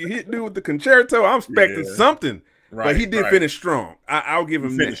 You hit dude with the concerto. I'm expecting something, but he did finish strong. I'll give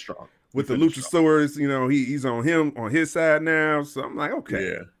him that. Strong with the Luchasaurus. You know, he's on his side now. So I'm like,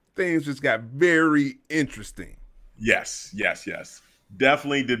 okay, things just got very interesting. Yes.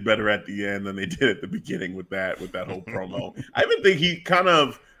 Definitely did better at the end than they did at the beginning with that whole promo. I even think he kind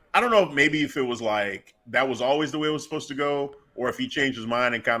of, I don't know, maybe if it was like that was always the way it was supposed to go, or if he changed his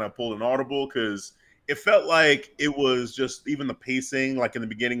mind and kind of pulled an audible, because it felt like it was just even the pacing, like in the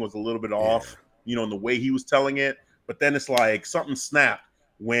beginning, was a little bit off, you know, in the way he was telling it. But then it's like something snapped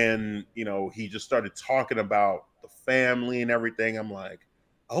when, you know, he just started talking about the family and everything. I'm like,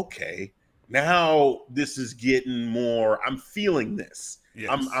 okay, now this is getting more. I'm feeling this.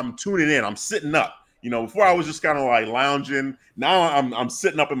 Yes. I'm tuning in. I'm sitting up. You know, before I was just kind of like lounging. Now I'm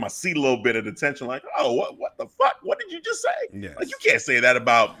sitting up in my seat a little bit at attention, like, oh, what the fuck? What did you just say? Yes. Like, you can't say that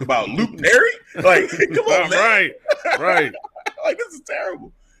about Luke Perry. Like, come on, man. Right. Like, this is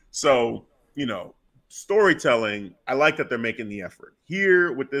terrible. So, you know, storytelling, I like that they're making the effort.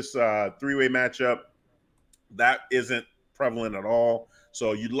 Here with this three-way matchup, that isn't prevalent at all.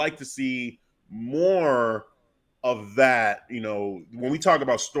 So you'd like to see more of that, you know, when we talk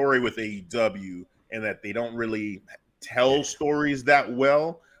about story with AEW and that they don't really tell stories that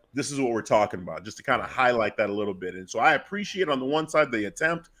well, this is what we're talking about, just to kind of highlight that a little bit. And so I appreciate on the one side the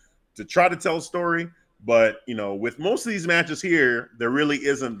attempt to try to tell a story, but, you know, with most of these matches here, there really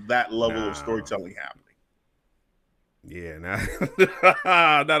isn't that level of storytelling happening. Yeah,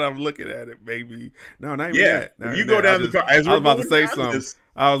 now that I'm looking at it, maybe. No, not even that. If you go down the car, as I was about to say something.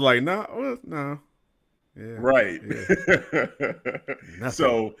 I was like, no. Yeah, right. Yeah.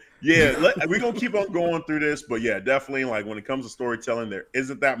 So, yeah, we're going to keep on going through this. But, yeah, definitely, like, when it comes to storytelling, there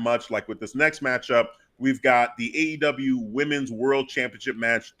isn't that much. Like, with this next matchup, we've got the AEW Women's World Championship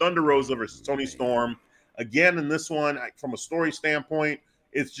match, Thunder Rosa versus Toni Storm. Again, in this one, from a story standpoint,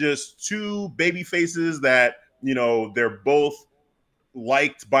 it's just two baby faces that, you know, they're both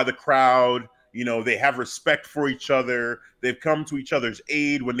liked by the crowd. You know, they have respect for each other. They've come to each other's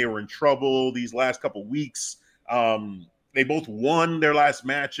aid when they were in trouble these last couple weeks. They both won their last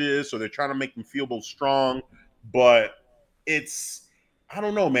matches, so they're trying to make them feel both strong. But it's, I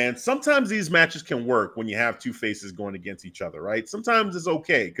don't know, man. Sometimes these matches can work when you have two faces going against each other, right? Sometimes it's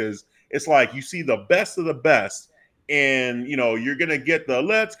okay because it's like you see the best of the best, and, you know, you're going to get the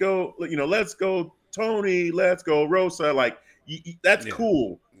let's go Toni, let's go Rosa. Like, that's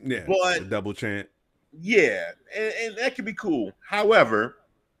cool. Yeah, but double chant. Yeah, and that can be cool. However,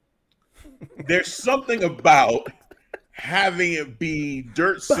 there's something about having it be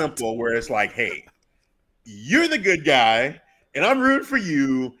dirt simple where it's like, hey, you're the good guy, and I'm rooting for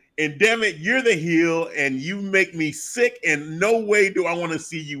you, and damn it, you're the heel, and you make me sick, and no way do I want to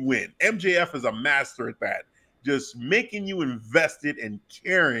see you win. MJF is a master at that. Just making you invested and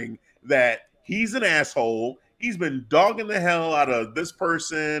caring that he's an asshole. He's been dogging the hell out of this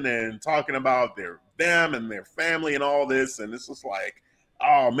person and talking about them and their family and all this. And it's just like,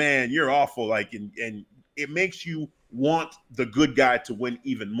 oh man, you're awful. Like, and it makes you want the good guy to win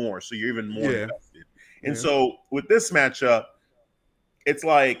even more. So you're even more invested. And so with this matchup, it's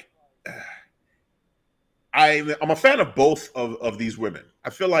like, I'm a fan of both of these women.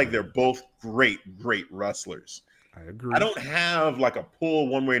 I feel like they're both great wrestlers. I agree. I don't have like a pull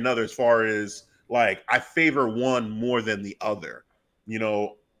one way or another as far as like I favor one more than the other. You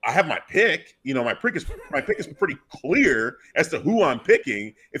know, I have my pick. You know, my pick is pretty clear as to who I'm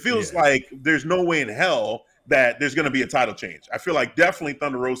picking. It feels like there's no way in hell that there's going to be a title change. I feel like definitely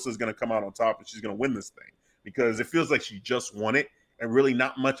Thunder Rosa is going to come out on top and she's going to win this thing because it feels like she just won it and really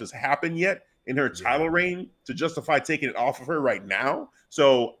not much has happened yet in her title reign to justify taking it off of her right now.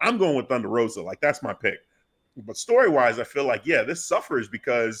 So I'm going with Thunder Rosa. Like, that's my pick. But story-wise, I feel like, this suffers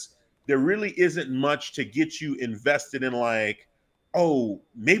because there really isn't much to get you invested in, like, oh,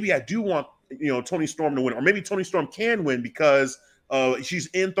 maybe I do want, you know, Toni Storm to win, or maybe Toni Storm can win because she's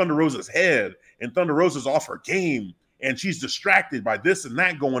in Thunder Rosa's head and Thunder Rosa's off her game and she's distracted by this and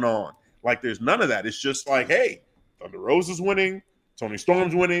that going on. Like, there's none of that. It's just like, hey, Thunder Rosa's winning, Toni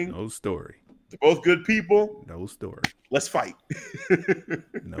Storm's winning. No story. They're both good people. No story. Let's fight.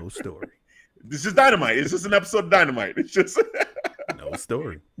 No story. This is Dynamite. It's just an episode of Dynamite. It's just no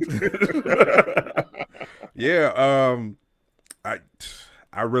story.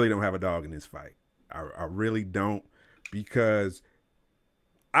 I really don't have a dog in this fight. I really don't, because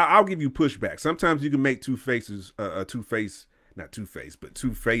I'll give you pushback. Sometimes you can make two faces, not two faces,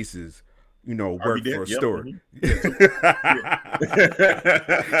 you know, work for a story.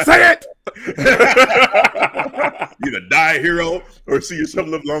 Say it. Either die a hero or see yourself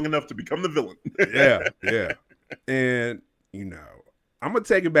live long enough to become the villain. Yeah. And, you know, I'm going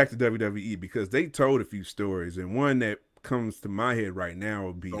to take it back to WWE because they told a few stories, and one that comes to my head right now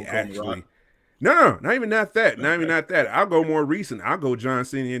would be actually no, not even not that. I'll go more recent. I'll go John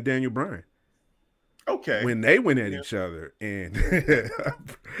Cena and Daniel Bryan. Okay. When they went at each other, and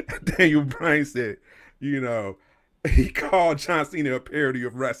Daniel Bryan said, you know, he called John Cena a parody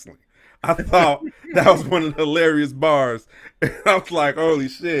of wrestling. I thought that was one of the hilarious bars. And I was like, holy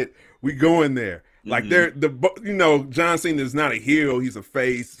shit, we going there. Like John Cena is not a heel; he's a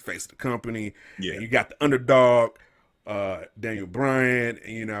face of the company. Yeah, and you got the underdog, Daniel Bryan,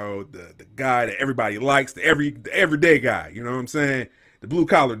 and the guy that everybody likes, the everyday guy. You know what I'm saying? The blue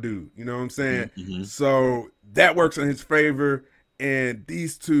collar dude. You know what I'm saying? Mm-hmm. So that works in his favor. And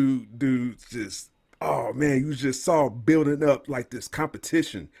these two dudes just, oh man, you just saw building up like this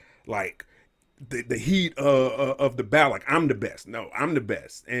competition, like the heat of the battle. Like, I'm the best. No, I'm the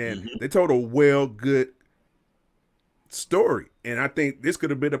best. And they told a good story. And I think this could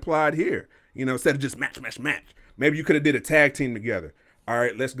have been applied here, instead of just match. Maybe you could have did a tag team together. All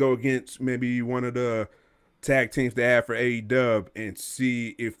right, let's go against maybe one of the tag teams they have for AEW and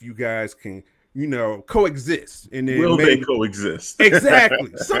see if you guys can, coexist. And then will they coexist?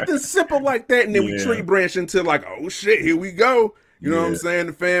 Exactly. Something simple like that. And then we tree branch into like, oh shit, here we go. You know what I'm saying?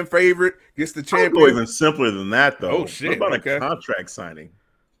 The fan favorite gets the champion. I'll go even simpler than that, though. Oh shit! What about a contract signing?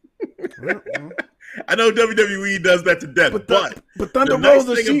 I know WWE does that to death, but Thunder nice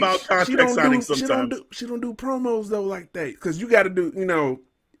Rosa, thing about contract signing sometimes she don't do promos though like that, because you got to do.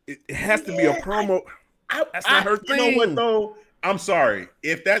 It has to be a promo. That's not her thing. You know what though? I'm sorry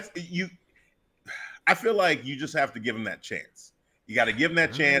if that's you. I feel like you just have to give them that chance. You got to give them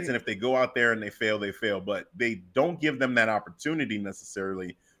that chance, and if they go out there and they fail, they fail. But they don't give them that opportunity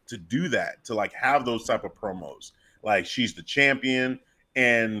necessarily to do that, to like have those type of promos. Like, she's the champion,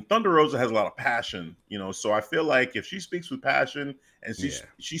 and Thunder Rosa has a lot of passion, So I feel like if she speaks with passion and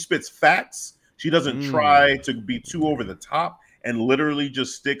she spits facts, she doesn't try to be too over the top, and literally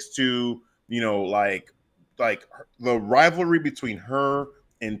just sticks to like the rivalry between her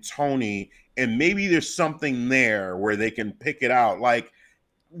and Toni. And maybe there's something there where they can pick it out. Like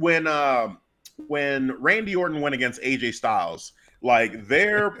when Randy Orton went against AJ Styles, like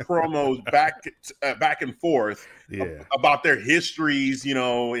their promos back and forth about their histories, at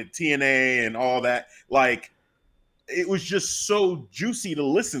TNA and all that. Like, it was just so juicy to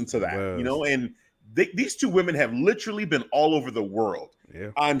listen to that, and these two women have literally been all over the world.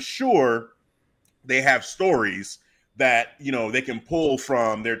 Yeah. I'm sure they have stories that, they can pull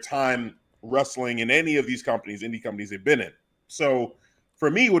from their time wrestling in any of these companies, indie companies they've been in. So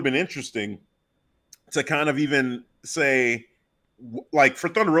for me, it would have been interesting to kind of even say, like, for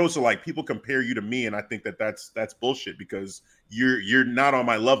Thunder Rosa, like, people compare you to me, and I think that's bullshit, because you're not on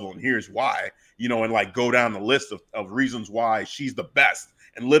my level, and here's why, and like go down the list of reasons why she's the best,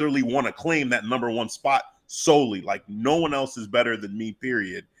 and literally want to claim that #1 spot solely. Like, no one else is better than me,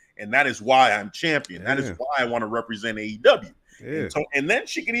 period. And that is why I'm champion. That is why I want to represent AEW. Yeah. And then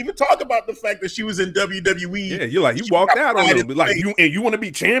she can even talk about the fact that she was in WWE. Yeah, you're like, you walked out on them, like, you want to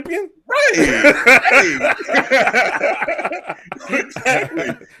be champion, right?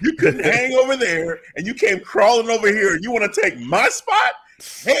 Exactly. You couldn't hang over there, and you came crawling over here. And you want to take my spot?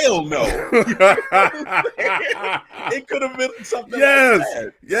 Hell no. It could have been something.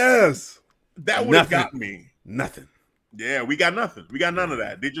 Yes. That would have got me. Nothing. Yeah, we got nothing. We got none of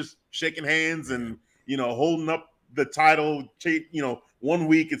that. They're just shaking hands and holding up the title. 1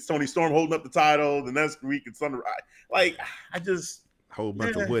 week it's Toni Storm holding up the title. The next week it's Thunder. Like, I just whole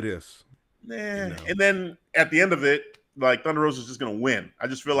bunch of what ifs. And then at the end of it, like, Thunder Rosa is just gonna win. I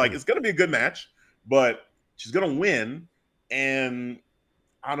just feel like it's gonna be a good match, but she's gonna win, and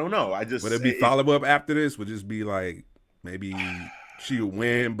I don't know. Would it be follow up after this? Would just be like, maybe she'll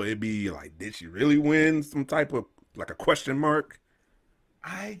win, but it'd be like, did she really win? Some type of, like, a question mark.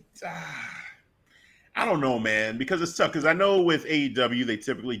 I don't know, man, because it's tough. Because I know with AEW, they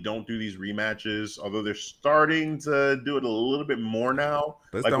typically don't do these rematches, although they're starting to do it a little bit more now.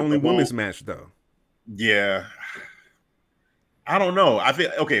 But it's like the only women's match, though. Yeah. I don't know. I feel,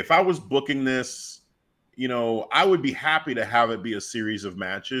 okay, if I was booking this, I would be happy to have it be a series of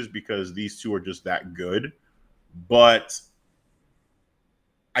matches, because these two are just that good. But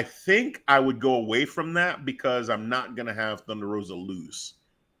I think I would go away from that, because I'm not going to have Thunder Rosa lose.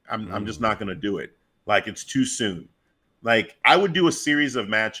 I'm just not going to do it. Like, it's too soon. Like, I would do a series of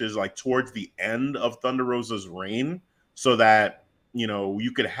matches like towards the end of Thunder Rosa's reign, so that,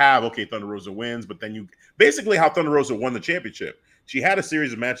 you could have, okay, Thunder Rosa wins, but then basically how Thunder Rosa won the championship. She had a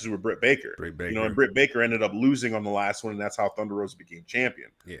series of matches with Britt Baker. And Britt Baker ended up losing on the last one, and that's how Thunder Rosa became champion.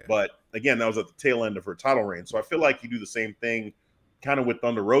 Yeah. But again, that was at the tail end of her title reign. So I feel like you do the same thing kind of with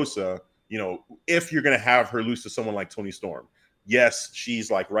Thunder Rosa, if you're going to have her lose to someone like Toni Storm. Yes, she's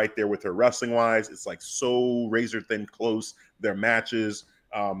like right there with her wrestling wise. It's like so razor thin close, their matches.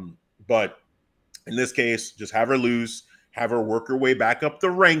 But in this case, just have her lose, have her work her way back up the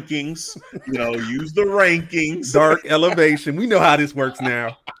rankings, use the rankings. Dark elevation. We know how this works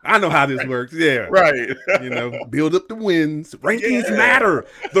now. I know how this works. Yeah. Right. Build up the wins. Rankings matter.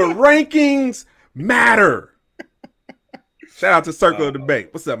 The rankings matter. Shout out to Circle of Debate.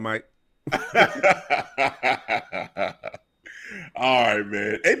 What's up, Mike? All right,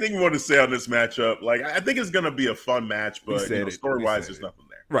 man. Anything you want to say on this matchup? Like, I think it's going to be a fun match, but story-wise, there's nothing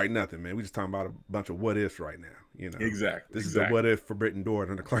there. Right, nothing, man. We just talking about a bunch of what ifs right now. Exactly. This is the What If Forbidden Door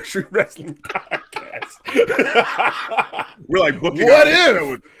on the Clark Street Wrestling Podcast. We're like booking. What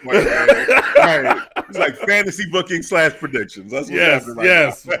if? Right. It's like fantasy booking / predictions. That's what's happening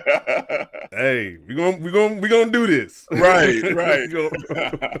right now. Hey, we gonna do this. Right.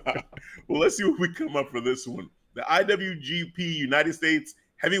 Well, let's see what we come up for this one. The IWGP United States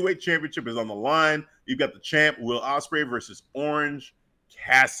Heavyweight Championship is on the line. You've got the champ Will Osprey versus Orange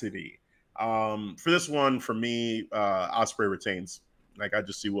Cassidy. For this one, for me, Osprey retains. Like, I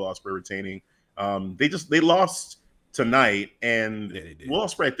just see Will Osprey retaining. They lost tonight, and Will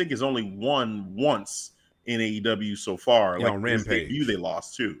Osprey, I think, has only won once in AEW so far. Yeah, like on Rampage. His debut, they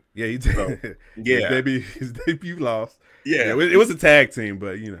lost too. Yeah, he did. So, his debut lost. Yeah, it was a tag team,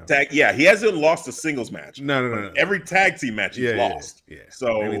 but he hasn't lost a singles match. No. Every tag team match he's lost. Yeah.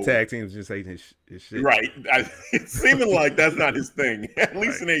 So maybe tag teams just hating his shit. Right. It's seeming like that's not his thing. At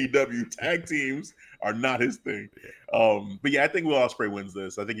least in AEW, tag teams are not his thing. But yeah, I think Will Ospreay wins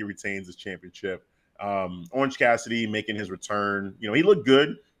this. I think he retains his championship. Orange Cassidy making his return. He looked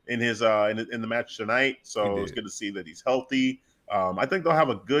good in his in the match tonight, so it's good to see that he's healthy. I think they'll have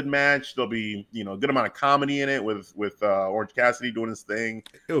a good match. There'll be, a good amount of comedy in it with Orange Cassidy doing his thing.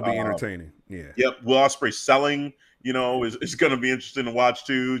 It'll be entertaining. Yeah. Yep. Will Ospreay selling, is going to be interesting to watch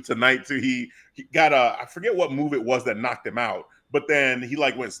too. Tonight too, he got I forget what move it was that knocked him out, but then he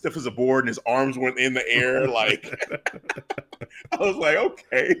went stiff as a board and his arms went in the air. Like, I was like,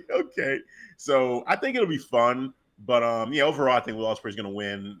 okay. So I think it'll be fun, but overall I think Will Ospreay is going to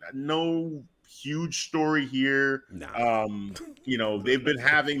win. No huge story here. They've been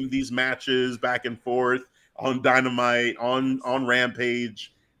having these matches back and forth on Dynamite, on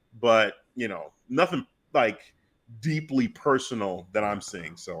Rampage, but nothing like deeply personal that I'm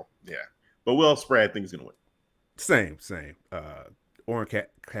seeing. So yeah, but Will Ospreay, I think, is gonna win. Same. Orange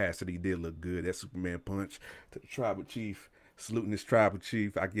Cassidy did look good. That Superman punch to the tribal chief. Saluting his tribal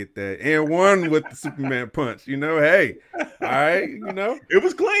chief, I get that, and one with the Superman punch. Hey, all right, it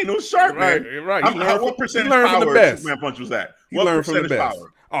was clean, it was sharp, right, man. Right. What percentage power Superman punch was that? What percentage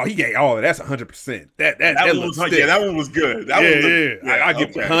power? Oh, he gave all of that's 100%. That one was that one was good. I give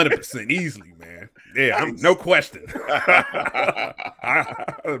 100% easily, man. Yeah, no question.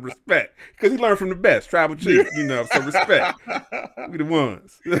 Respect, because he learned from the best. Tribal chief, so respect. We the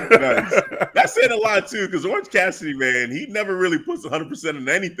ones. Nice. That said a lot too, because Orange Cassidy, man, he never really puts 100% in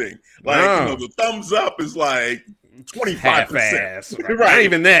anything. Like, the thumbs up is like 25%. Right. Not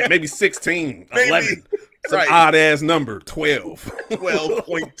even that. Maybe 16, 11. Some odd ass number, 12.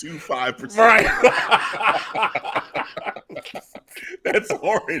 12.25%. Right. That's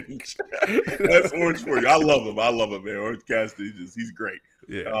orange. That's orange for you. I love him, man. Orange Cassidy, he's great.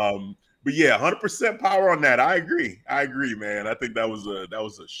 Yeah. But yeah, 100% power on that. I agree, man. I think that was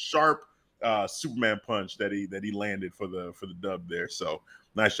a sharp Superman punch that he landed for the dub there. So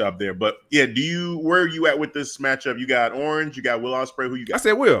nice job there. But yeah, where are you at with this matchup? You got Orange, you got Will Ospreay. Who you got? I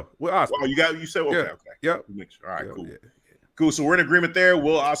said Will Ospreay. Oh, you said okay. Okay. Yep. All right, cool. Yeah. Cool. So we're in agreement there.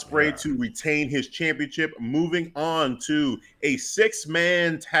 Will Ospreay to retain his championship. Moving on to a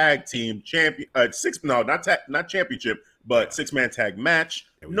 6-man tag team champion. Not championship, but 6-man tag match.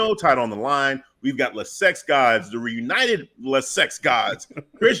 No title on the line. We've got Les Sex Gods, the reunited Les Sex Gods,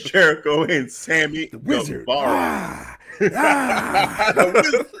 Chris Jericho and Sammy the Wizard. The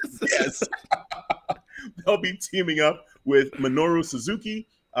Wizards, yes. They'll be teaming up with Minoru Suzuki,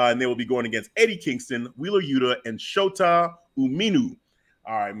 and they will be going against Eddie Kingston, Wheeler Yuta, and Shota Umino.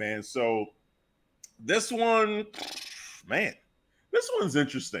 All right, man. So this one's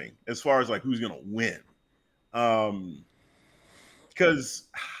interesting as far as like who's gonna win. Because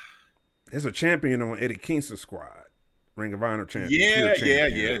there's a champion on Eddie Kingston's squad, Ring of Honor champion.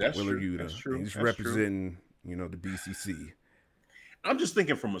 Yeah. That's Wheeler true. Yuta. That's true. He's representing, the BCC. I'm just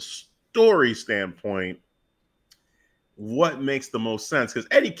thinking from a story standpoint, what makes the most sense? Because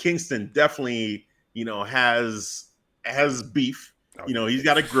Eddie Kingston definitely, has beef. He's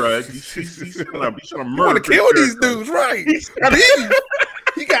got a grudge. He's trying to murder. Want to kill these dudes, right?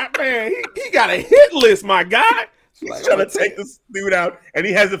 He got a hit list, my guy. He's trying to take this dude out, and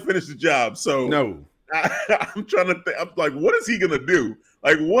he hasn't finished the job. So no, I'm trying to think. I'm like, what is he gonna do?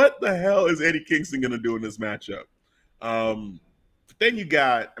 Like, what the hell is Eddie Kingston gonna do in this matchup? But then you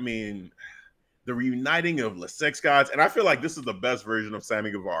got, the reuniting of Les Sex Gods, and I feel like this is the best version of Sammy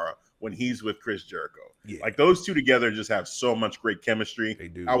Guevara when he's with Chris Jericho. Yeah. Like those two together just have so much great chemistry. They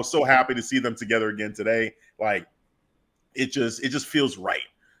do. I was so happy to see them together again today. Like it just feels right.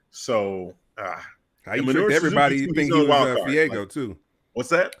 So how you tricked everybody think he was Fiego too. What's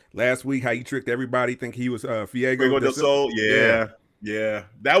that? Last week, how you tricked everybody think he was Fiego Fuego del Sol. Yeah.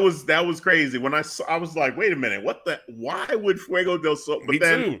 That was crazy. When I was like, wait a minute, why would Fuego del Sol? But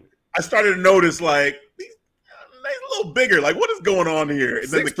then I started to notice like he's a little bigger. Like, what is going on here? And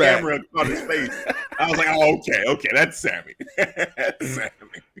then the camera on his face. I was like, oh, okay, that's Sammy. That's Sammy.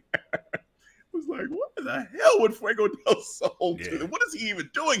 I was like, what the hell would Fuego del Sol do? What is he even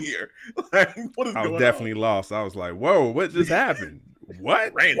doing here? Like, what is going on? I was definitely lost. I was like, whoa, what just happened?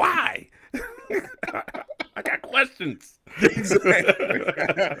 What? Random. Why? I got questions.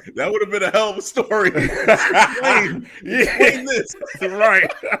 That would have been a hell of a story. Explain this.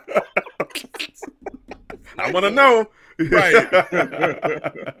 Right. I want to know. Right.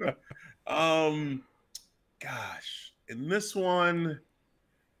 Gosh. In this one,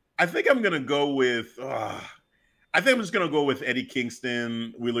 I think I'm gonna go with I'm just gonna go with Eddie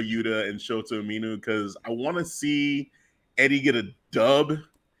Kingston, Wheeler Yuta, and Shota Umino because I want to see Eddie get a dub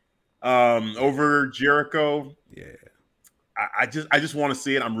over Jericho. Yeah. I just want to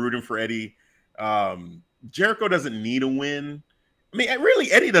see it. I'm rooting for Eddie. Jericho doesn't need a win. I mean, really,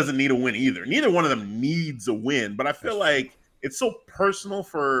 Eddie doesn't need a win either. Neither one of them needs a win, but I feel like it's so personal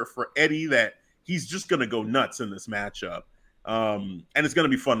for Eddie that he's just going to go nuts in this matchup. And it's going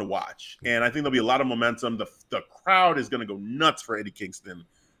to be fun to watch. And I think there'll be a lot of momentum. The crowd is going to go nuts for Eddie Kingston.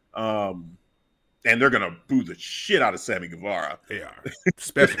 And they're going to boo the shit out of Sammy Guevara. They are.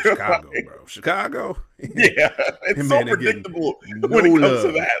 Especially Chicago, bro. Chicago? Yeah. It's so predictable when it comes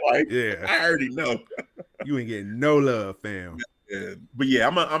to that. Like, I already know. You ain't getting no love, fam. Yeah. But yeah,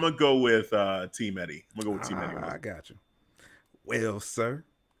 I'm going to go with Team Eddie. I'm going to go with Team Eddie. I got you. Well, sir,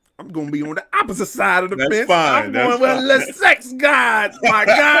 I'm going to be on the opposite side of the fence. Fine. I'm going with the sex god, my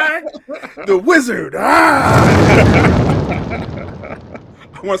guy. The wizard. I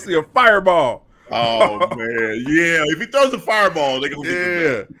want to see a fireball. Oh man, yeah. If he throws a fireball, they're gonna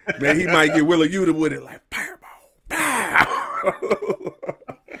get man. He might get Willa Yuta with it, like fireball.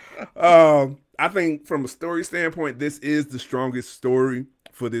 I think from a story standpoint, this is the strongest story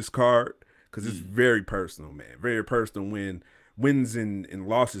for this card because it's very personal, man. Very personal. When wins and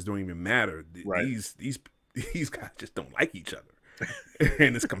losses don't even matter. Right. These guys just don't like each other,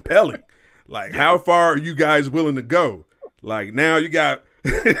 and it's compelling. Like, how far are you guys willing to go? Like, now you got.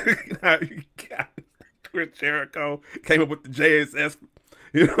 Chris Jericho came up with the JSS,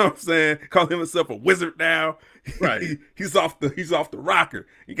 you know what I'm saying? Calling himself a wizard now. Right. He's off the rocker.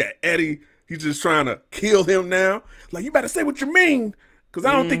 You got Eddie. He's just trying to kill him now. Like, you better say what you mean, because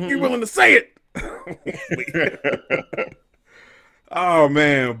I don't think you're willing to say it. Oh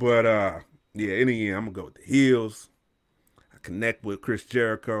man, but yeah, in the end, I'm gonna go with the heels. I connect with Chris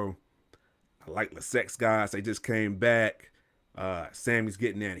Jericho. I like the sex guys. They just came back. Sammy's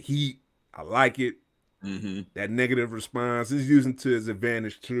getting that heat. I like it. That negative response is using to his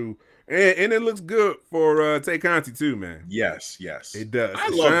advantage too, and it looks good for Tay Conti too, man. Yes, it does. I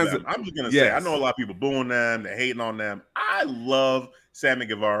love them. I'm just gonna say, I know a lot of people booing them, they're hating on them. I love Sammy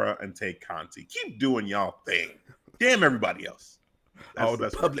Guevara and Tay Conti. Keep doing y'all thing. Damn everybody else.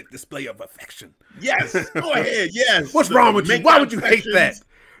 That's public display of affection. Yes, go ahead. Yes. What's wrong with you? Why would you hate that?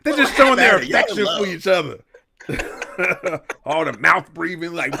 They're just showing their affection for each other. All the mouth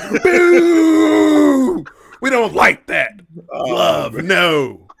breathing, like, boo! We don't like that. Love, man.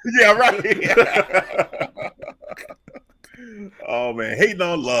 No. Yeah, right. Oh man, hating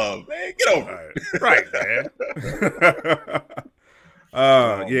on love, man. Get over it. Right, man.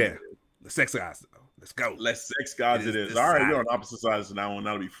 Yeah. The sex guys, though. Let's go. Let's sex gods it is. All right, we're on opposite sides of that one.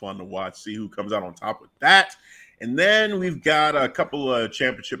 That'll be fun to watch. See who comes out on top with that. And then we've got a couple of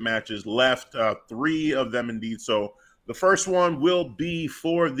championship matches left, 3 of them indeed. So the first one will be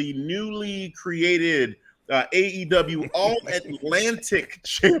for the newly created AEW All-Atlantic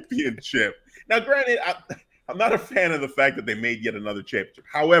Championship. Now, granted, I'm not a fan of the fact that they made yet another championship.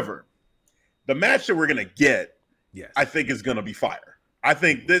 However, the match that we're going to get, I think, is going to be fire. I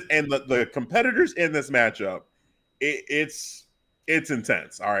think this, and the competitors in this matchup, it's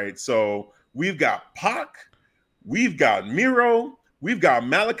intense. All right, so we've got Pac. We've got Miro, we've got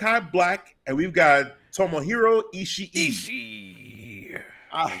Malachi Black, and we've got Tomohiro Ishii.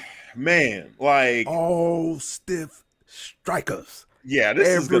 Man, like all stiff strikers. Yeah, this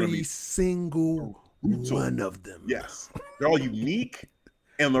is gonna be every single one of them. Yes, they're all unique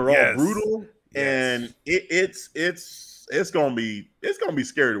and they're all brutal, and it's gonna be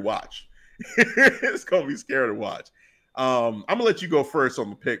scary to watch. It's gonna be scary to watch. I'm gonna let you go first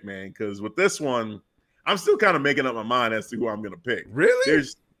on the pick, man, because with this one, I'm still kind of making up my mind as to who I'm gonna pick. Really?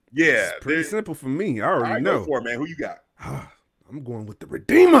 It's pretty simple for me. I already know. Go for it, man. Who you got? I'm going with the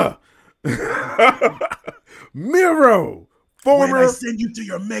Redeemer. Miro, former. When I send you to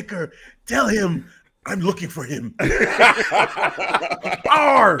your maker, tell him I'm looking for him.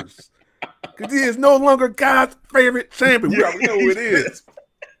 Bars. Because he is no longer God's favorite champion. We already know who it is.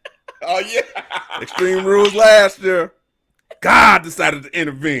 Oh, yeah. Extreme Rules last year. God decided to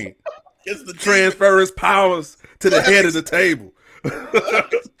intervene. Transfer his powers to the head of the table.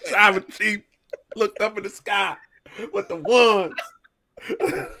 Tribal Chief looked up in the sky with the ones.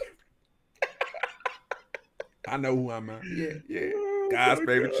 I know who I'm at. Yeah. God's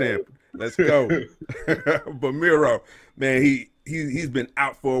favorite champion. Let's go. But Miro, man, he's been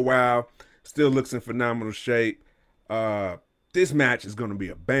out for a while. Still looks in phenomenal shape. This match is going to be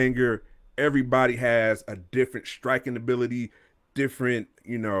a banger. Everybody has a different striking ability, different,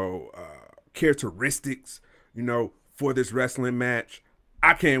 characteristics, for this wrestling match.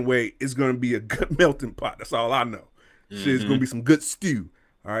 I can't wait. It's going to be a good melting pot. That's all I know. Shit, it's going to be some good stew.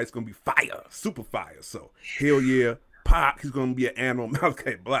 All right, it's going to be fire, super fire. So, hell yeah. Pac, he's going to be an animal.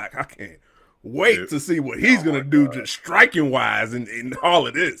 Malachi Black, I can't wait to see what he's going to do just striking-wise in all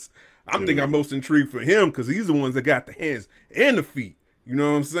of this. I think I'm most intrigued for him because he's the ones that got the hands and the feet. You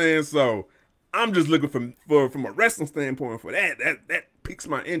know what I'm saying? So, I'm just looking from a wrestling standpoint for that. That piques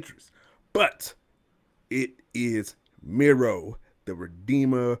my interest. But it is Miro, the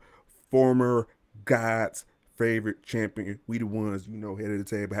Redeemer, former God's favorite champion. We the ones, head of the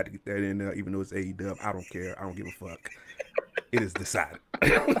table. Had to get that in there, even though it's AEW. I don't care. I don't give a fuck. It is decided.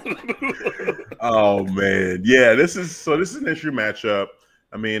 Oh man, yeah. This is an issue matchup.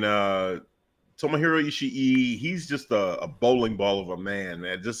 I mean, Tomohiro Ishii, he's just a bowling ball of a man.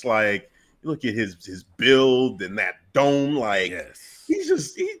 Just like you look at his build and that dome, like he's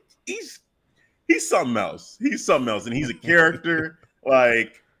something else. He's something else, and he's a character.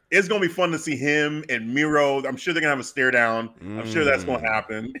 Like, it's going to be fun to see him and Miro. I'm sure they're going to have a stare down. I'm sure that's going to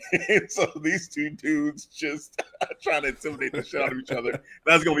happen. So these two dudes just trying to intimidate the shit out of each other.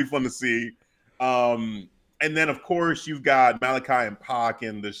 That's going to be fun to see. And then, of course, you've got Malachi and Pac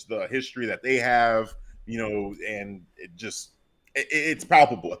and the history that they have, and it's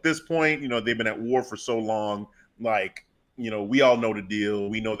palpable. At this point, they've been at war for so long. Like, we all know the deal.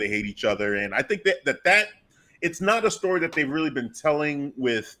 We know they hate each other. And I think that it's not a story that they've really been telling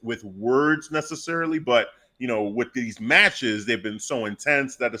with words necessarily, but with these matches, they've been so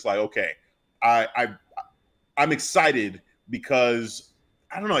intense that it's like, okay, I'm excited because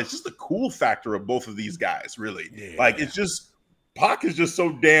I don't know, it's just the cool factor of both of these guys, really. Yeah. Like, it's just Pac is just so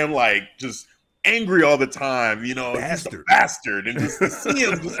damn just angry all the time, he's a bastard, and just to see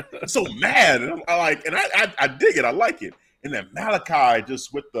him just so mad, and I dig it, I like it. And then Malachi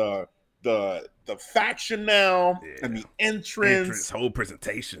just with the faction now, and the entrance, whole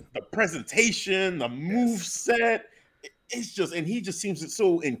presentation, the move set. It's just, and he just seems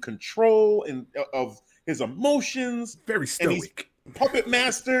so in control of his emotions. Very stoic. Puppet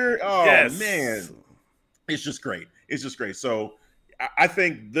master. Oh man, it's just great. It's just great. So I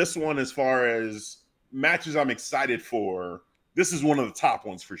think this one, as far as matches I'm excited for, this is one of the top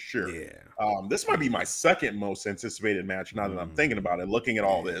ones for sure. Yeah. This might be my second most anticipated match now that I'm thinking about it, looking at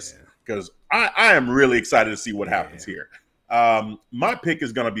all this, because I am really excited to see what happens here. My pick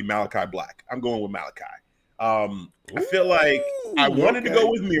is going to be Malachi Black. I'm going with Malachi. I feel like I wanted to go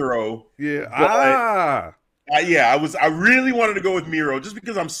with Miro. Yeah. I really wanted to go with Miro just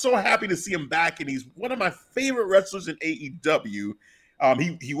because I'm so happy to see him back, and he's one of my favorite wrestlers in AEW.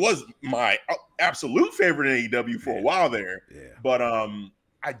 He was my absolute favorite in AEW for a while there. Yeah. But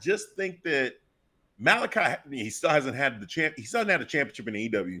I just think that Malachi, he still hasn't had a championship in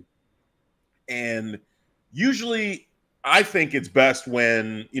AEW. And usually I think it's best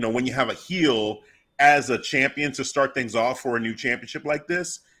when you have a heel as a champion to start things off for a new championship like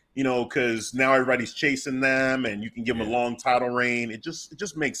this, because now everybody's chasing them and you can give them a long title reign. It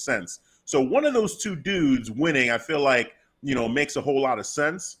just makes sense. So one of those two dudes winning, I feel like, makes a whole lot of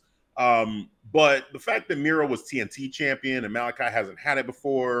sense. But the fact that Miro was TNT champion and Malachi hasn't had it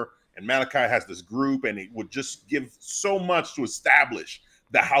before, and Malachi has this group, and it would just give so much to establish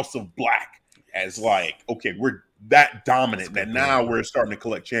the House of Black as like, okay, we're that dominant that now we're starting to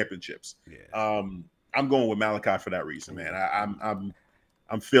collect championships. Yeah. I'm going with Malachi for that reason, man.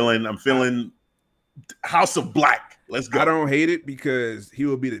 I'm feeling House of Black. Let's go. I don't hate it because he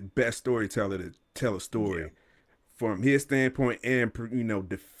will be the best storyteller to tell a story from his standpoint, and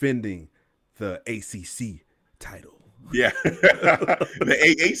defending the ACC title. Yeah, the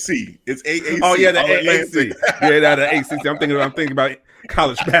AAC. It's AAC. Oh yeah, the AAC. Yeah, the ACC. I'm thinking about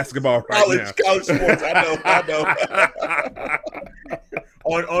college basketball now. College sports. I know.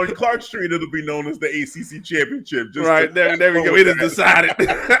 On Clark Street, it'll be known as the ACC Championship. Just there we go. It is decided.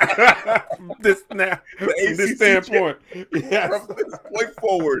 From this standpoint. Yes. From this point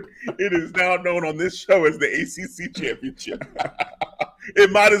forward, it is now known on this show as the ACC Championship.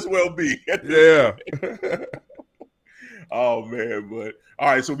 It might as well be. Yeah. Oh man, but all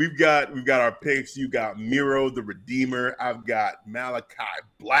right. So we've got our picks. You got Miro the Redeemer. I've got Malachi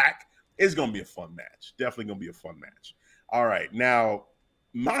Black. It's gonna be a fun match. Definitely gonna be a fun match. All right, now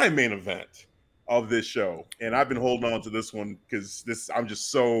my main event of this show, and I've been holding on to this one because I'm just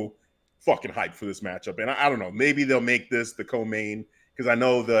so fucking hyped for this matchup. And I don't know, maybe they'll make this the co-main because I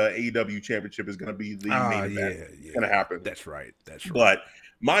know the AEW Championship is going to be the main event. It's going to happen. That's right. But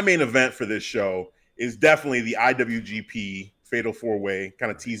my main event for this show is definitely the IWGP Fatal 4-Way,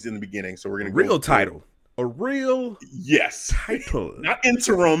 kind of teased in the beginning. So we're going to real title. A real title. Not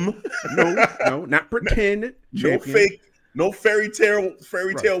interim. No, not pretend. No fake. No fairy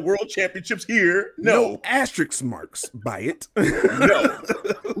tale world championships here. No asterisk marks by it. No.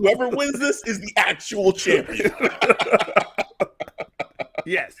 Whoever wins this is the actual champion.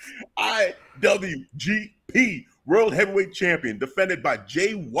 Yes. IWGP World Heavyweight Champion, defended by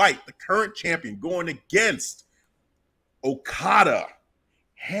Jay White, the current champion, going against Okada,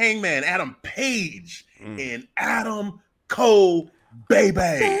 Hangman Adam Page, and Adam Cole,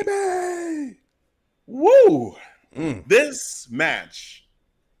 baby. Woo! This match,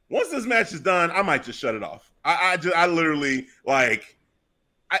 once this match is done, I might just shut it off. I literally, like,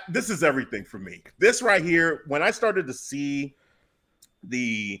 this is everything for me. This right here, when I started to see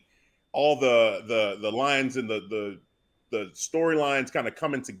all the lines and the storylines kind of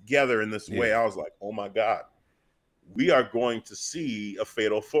coming together in this way, I was like, oh my God, we are going to see a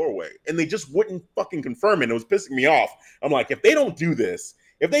Fatal 4-Way. And they just wouldn't fucking confirm it. It was pissing me off. I'm like, if they don't do this,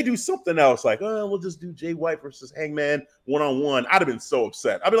 if they do something else, like, oh, we'll just do Jay White versus Hangman one-on-one, I'd have been so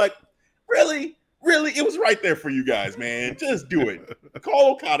upset. I'd be like, really? Really? It was right there for you guys, man. Just do it.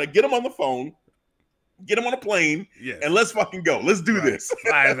 Call Okada, get him on the phone, get him on a plane, and let's fucking go. Let's do this.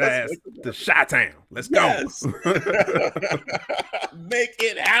 Fly his ass to Showtime. Let's go. Make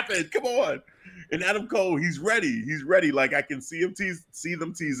it happen. Come on. And Adam Cole, he's ready. He's ready. Like, I can see them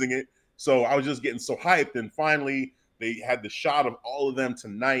teasing it. So I was just getting so hyped. And finally, they had the shot of all of them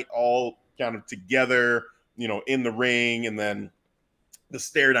tonight, all kind of together, in the ring, and then the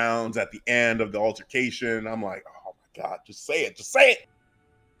stare downs at the end of the altercation. I'm like, oh my God, just say it. Just say it.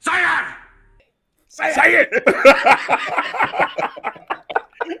 Say it. Say it.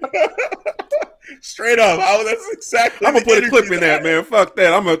 Straight up. That's exactly. I'm going to put a clip in that, man. Fuck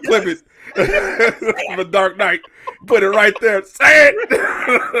that. I'm going to clip it. From a Dark Knight. Put it right there. Say it.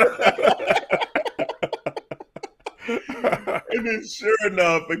 And then sure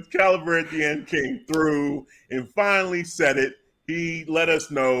enough, Excalibur at the end came through and finally said it. He let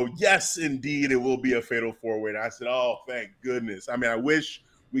us know, yes, indeed, it will be a Fatal 4-Way. And I said, oh, thank goodness. I mean, I wish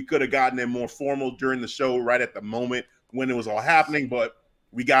we could have gotten it more formal during the show right at the moment when it was all happening, but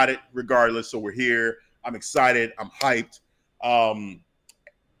we got it regardless. So we're here. I'm excited. I'm hyped. And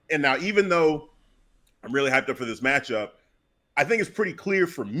now, even though I'm really hyped up for this matchup, I think it's pretty clear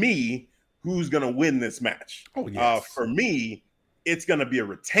for me who's going to win this match. Oh, yes. For me, it's going to be a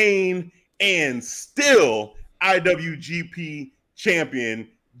retain and still IWGP champion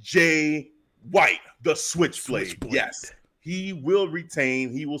Jay White, the Switchblade. Yes, he will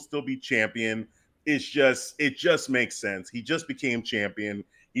retain. He will still be champion. It just makes sense. He just became champion.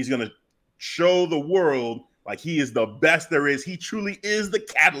 He's going to show the world like he is the best there is. He truly is the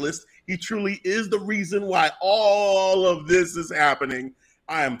catalyst. He truly is the reason why all of this is happening.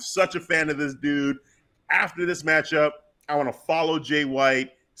 I am such a fan of this dude. After this matchup, I want to follow Jay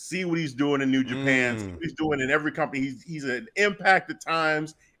White, see what he's doing in New Japan, see what he's doing in every company. He's an Impact at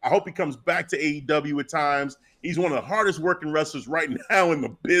times. I hope he comes back to AEW at times. He's one of the hardest working wrestlers right now in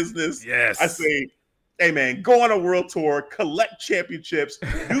the business. Yes. I say, hey, man, go on a world tour, collect championships,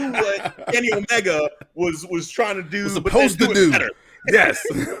 do what Kenny Omega was trying to do. Was supposed to do. Better. Yes.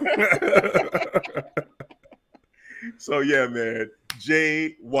 So, yeah, man.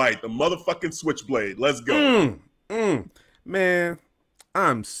 Jay White, the motherfucking Switchblade. Let's go. Man,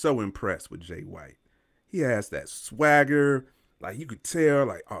 I'm so impressed with Jay White. He has that swagger. Like, you could tell,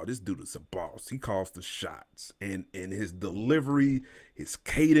 like, oh, this dude is a boss. He calls the shots. And his delivery, his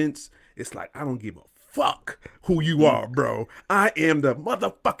cadence, it's like, I don't give a fuck who you are, bro. I am the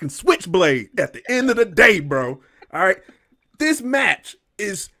motherfucking Switchblade at the end of the day, bro. All right? This match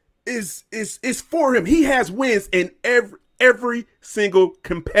is for him. He has wins in every single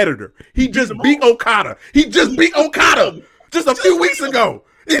competitor. He just beat Okada. just a few weeks ago.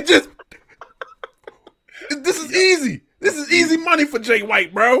 This is easy. This is easy money for Jay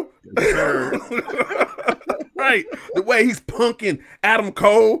White, bro. Right. The way he's punking Adam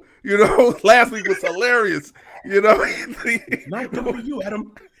Cole, last week was hilarious. Not for you,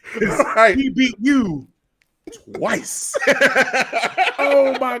 Adam. Right. He beat you twice.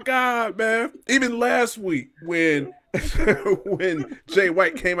 Oh my God, man. Even last week when Jay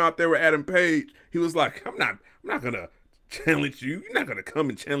White came out there with Adam Page, he was like, I'm not gonna challenge you. You're not gonna come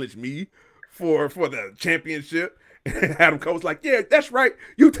and challenge me for the championship. And Adam Cole's like, yeah, that's right.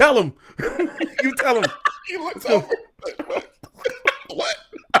 You tell him. You tell him. He looks over. What?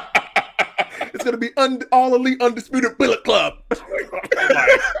 It's gonna be all elite undisputed Bullet Club.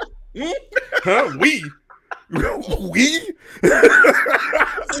 Huh? We? We?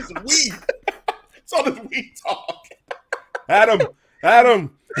 It's we. It's all this we talk. Adam.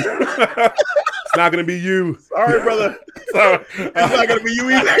 It's not gonna be you. Sorry, brother. Sorry. It's not gonna be you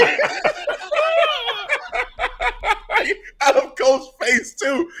either. Adam Cole's face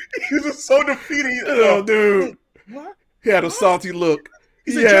too. He was just so defeated. Oh, dude. What? He had a salty look.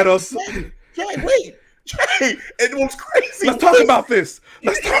 Jay, wait. Jay, it was crazy. Let's talk about this.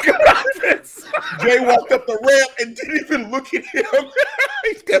 Jay walked up the ramp and didn't even look at him.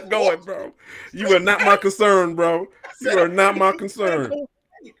 He kept going, bro. You are not my concern, bro. You are not my concern.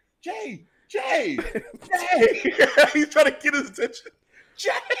 Jay. He's trying to get his attention.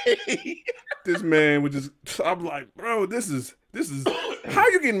 Jay. This man would just, I'm like, bro, this is how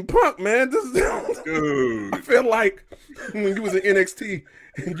you getting punked, man? This is, dude. I feel like when you was in NXT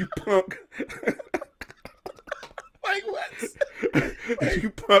and you punk. Like what? You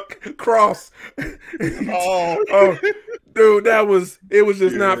punk Cross. Oh, dude, it was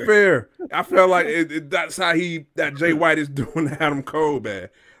just not fair. I felt like that's how that Jay White is doing Adam Cole, man.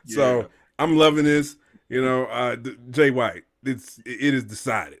 So I'm loving this. Jay White. It is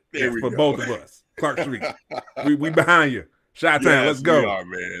decided for both of us. Clark Street, we behind you. Showtime, let's go. We are,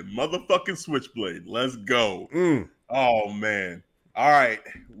 man. Motherfucking Switchblade, let's go. Mm. Oh man. All right,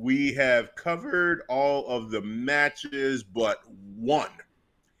 we have covered all of the matches but one.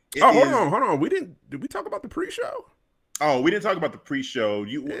 Hold on. Did we talk about the pre-show? Oh, we didn't talk about the pre-show.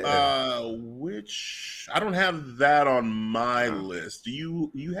 Which I don't have that on my list. Do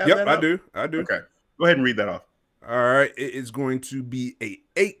you have that? Yep, I do. Okay. Go ahead and read that off. All right, it is going to be a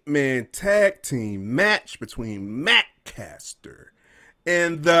 8-man tag team match between Matt Caster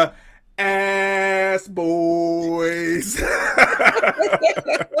and the Ass Boys.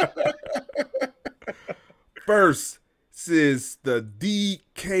 First is the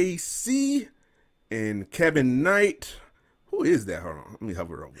DKC and Kevin Knight. Who is that? Hold on, let me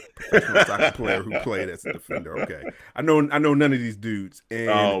hover over it. Professional soccer player who played as a defender. Okay, I know none of these dudes. And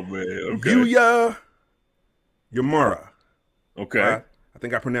oh man, okay. Yuya Yamura. Okay. I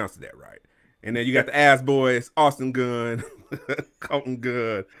think I pronounced that right. And then you got the Ass Boys, Austin Gunn, Colton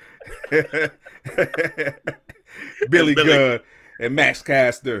Gunn, Billy Gunn, and Max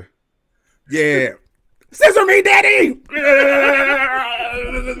Caster. Yeah. Scissor me, daddy!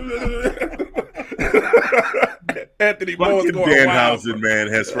 Anthony fucking Danhausen, man,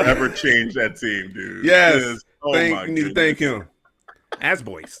 has forever changed that team, dude. Yes. You need to thank him. Ass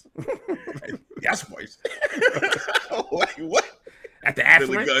Boys. Ass Boys. Like what? At the Ass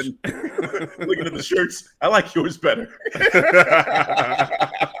Billy Gunn. Looking at the shirts, I like yours better. They're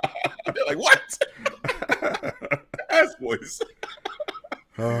like, what? Ass Boys.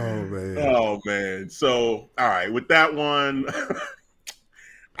 Oh man. So, all right, with that one,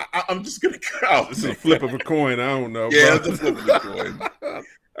 I'm just gonna go. This is a flip of a coin. I don't know. Yeah, it's a flip of a coin.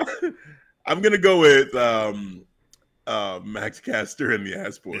 I'm gonna go with Max Caster and the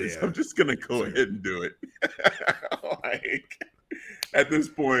Ass Boys. Yeah. I'm just gonna go ahead and do it. Like, at this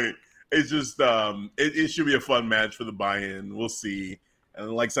point, it's just it should be a fun match for the buy-in. We'll see.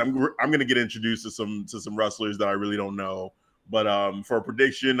 And like I said, I'm gonna get introduced to some wrestlers that I really don't know. But for a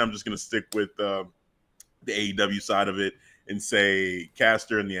prediction, I'm just gonna stick with the AEW side of it and say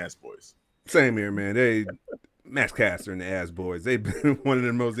Caster and the Ass Boys. Same here, man. Max Caster and the Ass Boys, they've been one of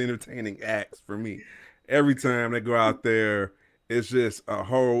the most entertaining acts for me. Every time they go out there, it's just a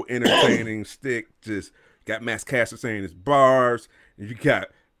whole entertaining stick. Just got Max Caster saying his bars, and you got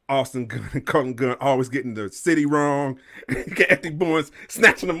Austin Gunn and Colton Gunn always getting the city wrong. You got Anthony Bourne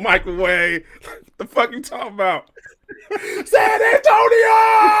snatching the mic away. What the fuck you talking about? San Antonio!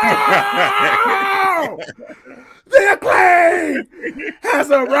 The Acclaim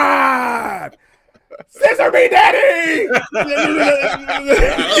has arrived! Scissor me, daddy!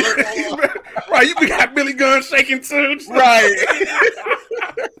 Right, you got Billy Gunn shaking too. Right.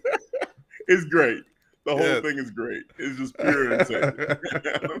 It's great. The whole thing is great. It's just pure insane.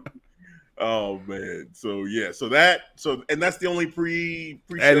 Oh man. So yeah. And that's the only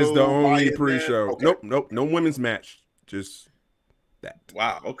pre-show. That is the only pre-show. Okay. Nope. No women's match. Just that.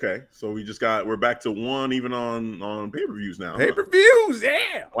 Wow. Okay. So we're back to one even on pay-per-views now. Pay-per-views,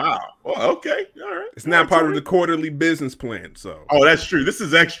 yeah. Wow. Well, okay. All right. It's not part of the quarterly business plan. So. Oh, that's true. This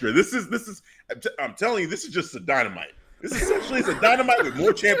is extra. This is. I'm telling you, this is just a dynamite. This essentially is a dynamite with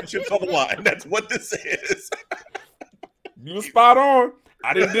more championships on the line. That's what this is. You were spot on.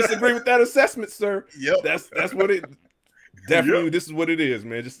 I didn't disagree with that assessment, sir. Yep. That's what it definitely. Yep. This is what it is,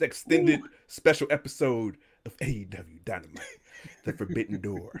 man. Just extended special episode of AEW Dynamite, the Forbidden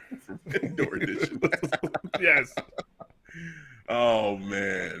Door. Forbidden Door edition. Yes. Oh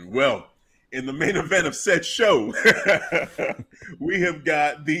man. Well, in the main event of said show, we have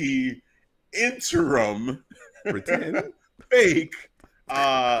got the interim Pretend fake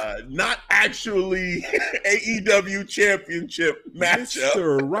not actually AEW Championship matchup.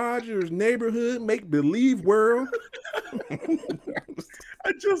 Mr. Rogers' Neighborhood Make-Believe World.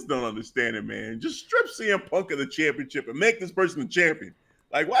 I just don't understand it, man. Just strip CM Punk of the championship and make this person the champion.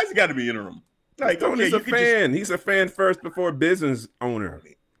 Like, why has he got to be interim? Like, Tony's a fan. He's a fan first before a business owner.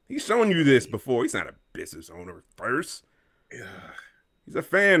 He's shown you this before. He's not a business owner first. He's a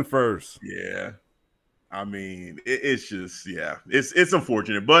fan first. Yeah. I mean, it's just, it's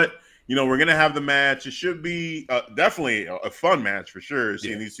unfortunate, but we're going to have the match. It should be definitely a fun match for sure,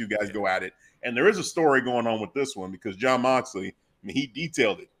 seeing these two guys go at it. And there is a story going on with this one because Jon Moxley, he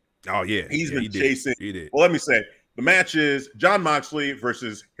detailed it. Oh, yeah. He's been chasing. He did. Well, let me say, the match is Jon Moxley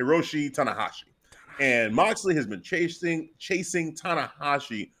versus Hiroshi Tanahashi. And Moxley has been chasing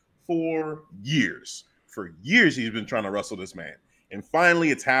Tanahashi for years. For years, he's been trying to wrestle this man. And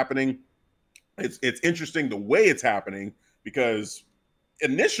finally, it's happening. It's interesting the way it's happening because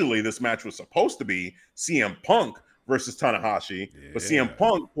initially this match was supposed to be CM Punk versus Tanahashi, but CM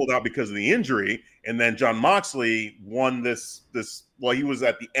Punk pulled out because of the injury, and then Jon Moxley won this. Well, he was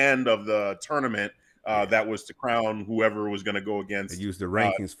at the end of the tournament that was to crown whoever was going to go against. They used the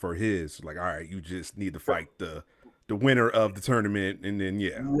rankings for his. Like, all right, you just need to fight the winner of the tournament, and then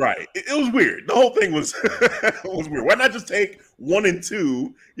right. It was weird. The whole thing was was weird. Why not just take 1 and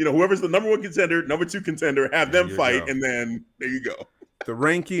 2? Whoever's the number 1 contender, number 2 contender, have them fight, and then there you go. The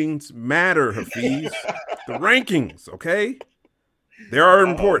rankings matter, Hafeez. The rankings, okay? They are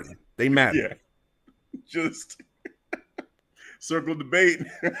important. They matter. Yeah. Just circle debate.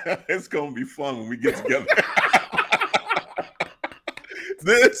 It's gonna be fun when we get together.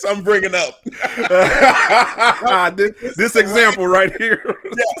 This I'm bringing up. this example right here.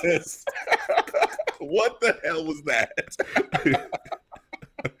 Yes. What the hell was that?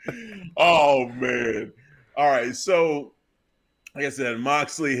 Oh man. All right. So, like I said,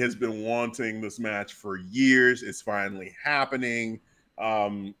 Moxley has been wanting this match for years. It's finally happening.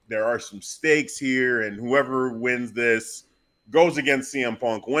 There are some stakes here, and whoever wins this goes against CM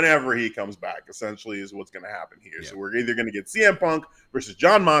Punk whenever he comes back, essentially, is what's going to happen here. Yeah. So we're either going to get CM Punk versus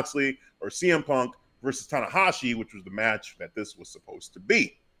Jon Moxley or CM Punk versus Tanahashi, which was the match that this was supposed to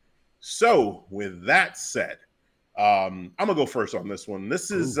be. So with that said, I'm going to go first on this one.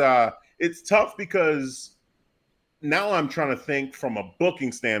 This is, it's tough because now I'm trying to think from a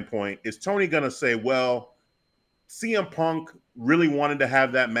booking standpoint. Is Toni going to say, well, CM Punk really wanted to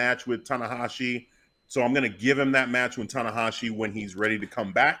have that match with Tanahashi, so I'm going to give him that match with Tanahashi when he's ready to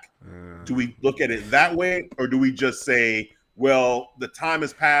come back? Do we look at it that way? Or do we just say, well, the time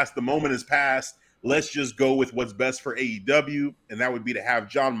has passed, the moment has passed, let's just go with what's best for AEW, and that would be to have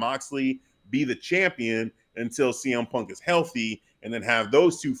Jon Moxley be the champion until CM Punk is healthy, and then have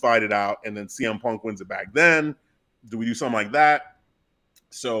those two fight it out, and then CM Punk wins it back then? Do we do something like that?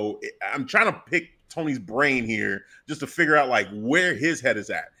 So I'm trying to pick Tony's brain here just to figure out like where his head is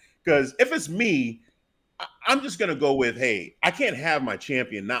at. Because if it's me, I'm just going to go with, hey, I can't have my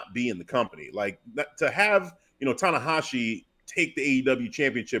champion not be in the company. Like to have, Tanahashi take the AEW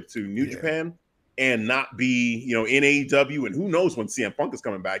championship to New Japan and not be, in AEW, and who knows when CM Punk is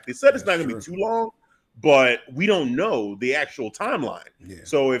coming back. They said it's not going to be too long, but we don't know the actual timeline. Yeah.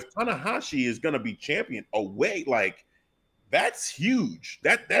 So if Tanahashi is going to be champion away, like that's huge.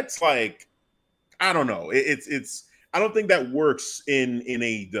 That's like, I don't know. It's I don't think that works in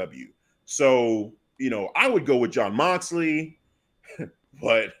AEW. So, I would go with Jon Moxley,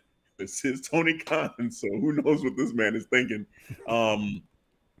 but this is Tony Khan, so who knows what this man is thinking. I'm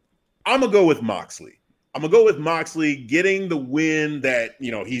going to go with Moxley. I'm going to go with Moxley getting the win that,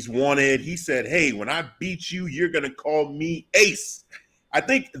 he's wanted. He said, hey, when I beat you, you're going to call me Ace. I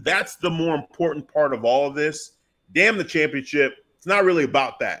think that's the more important part of all of this. Damn the championship. It's not really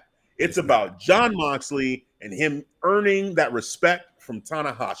about that. It's about Jon Moxley and him earning that respect from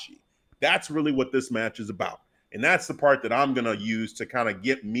Tanahashi. That's really what this match is about. And that's the part that I'm going to use to kind of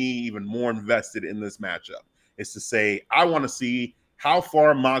get me even more invested in this matchup. Is to say, I want to see how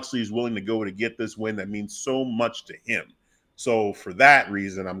far Moxley is willing to go to get this win that means so much to him. So for that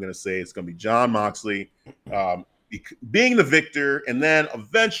reason, I'm going to say it's going to be Jon Moxley being the victor, and then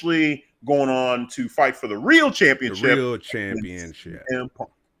eventually going on to fight for the real championship. The real championship.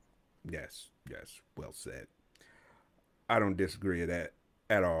 Yes, well said. I don't disagree with that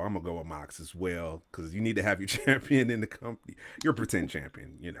at all. I'm gonna go with Mox as well, because you need to have your champion in the company. You're a pretend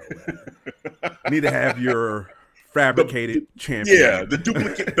champion, you know. You need to have your fabricated champion. Yeah, the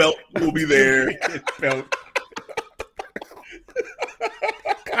duplicate belt will be there. Belt.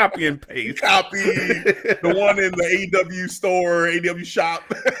 Copy and paste. Copy the one in the AEW store, AEW shop.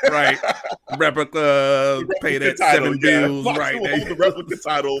 Right. Replica, pay that title, 7 bills. Moxley Right. will hold the replica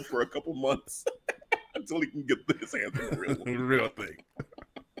title for a couple months until he can get his hands on the real thing.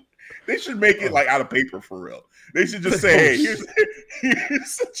 They should make it like out of paper for real. They should just say, hey, here's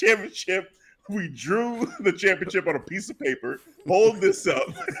the championship. We drew the championship on a piece of paper. Hold this up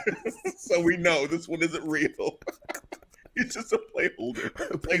so we know this one isn't real. It's just a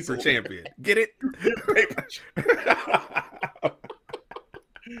placeholder. Paper champion. Get it? Paper.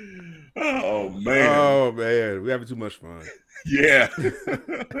 Oh, man. Oh, man. We're having too much fun. Yeah.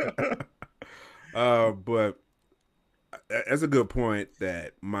 But that's a good point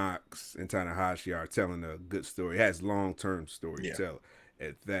that Mox and Tanahashi are telling a good story. It has long-term storytelling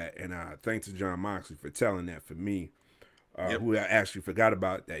at that. And thanks to Jon Moxley for telling that for me, who I actually forgot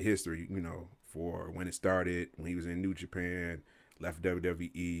about that history, you know, for when it started, when he was in New Japan, left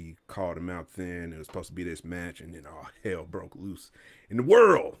WWE, called him out then. It was supposed to be this match, and then all hell broke loose in the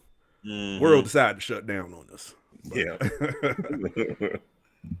world. World decided to shut down on us. But,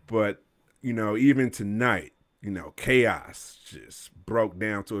 but, you know, even tonight, you know, chaos just broke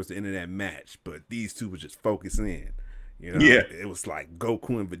down towards the end of that match, but these two were just focusing in. You know, it was like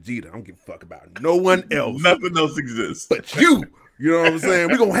Goku and Vegeta. I don't give a fuck about no one else. Nothing else exists but you. You know what I'm saying?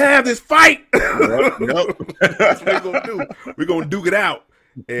 We're going to have this fight. Yep. That's what we're going to do. We're going to duke it out.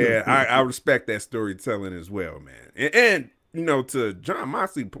 And I respect that storytelling as well, man. And you know, to Jon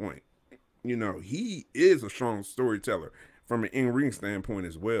Moxley's point, you know, he is a strong storyteller from an in-ring standpoint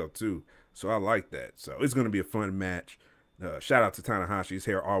as well, too. So I like that. So it's going to be a fun match. Shout out to Tanahashi. His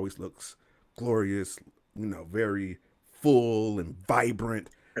hair always looks glorious, you know, very full and vibrant.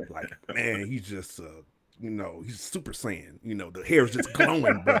 Like, man, he's just you know, he's Super Saiyan. You know, the hair's just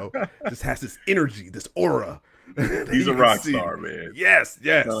glowing, bro. Just has this energy, this aura. He's a rock star, man. Yes.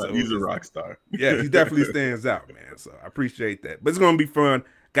 So he's a rock star. Yeah, he definitely stands out, man. So I appreciate that. But it's going to be fun.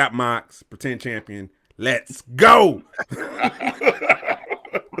 Got Mox, pretend champion. Let's go.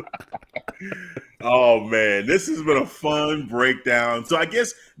 Oh, man. This has been a fun breakdown. So I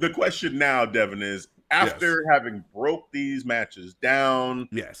guess the question now, Devin, is, after having broke these matches down,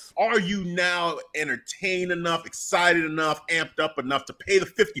 are you now entertained enough, excited enough, amped up enough to pay the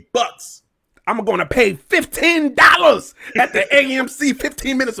 $50? I'm going to pay $15 at the AMC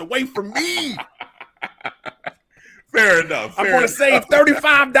 15 minutes away from me. Fair enough. I'm going to save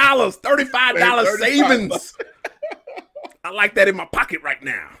 $35. $35 savings. I like that in my pocket right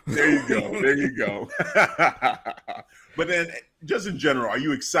now. There you go. But then, just in general, are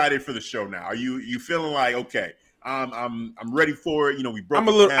you excited for the show now? Are you feeling like, okay, I'm ready for it? You know, we broke.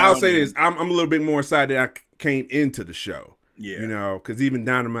 I'll say this. I'm a little bit more excited that I came into the show. Yeah. You know, because even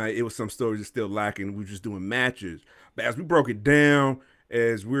Dynamite, it was some stories that still lacking. We were just doing matches. But as we broke it down,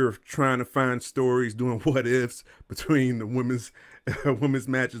 as we were trying to find stories, doing what ifs between the women's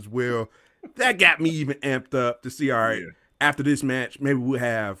match as well, that got me even amped up to see, all right, after this match, maybe we'll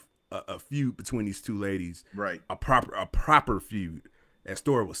have a feud between these two ladies. Right. A proper feud, as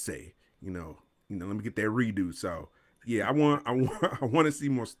Story would say. You know, let me get that redo. So yeah, I want to see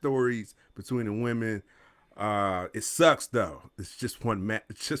more stories between the women. It sucks though. It's just one match.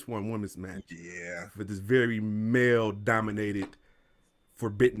 It's just one women's match. Yeah. For this very male-dominated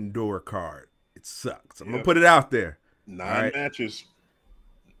Forbidden Door card, it sucks. I'm gonna put it out there. 9 matches.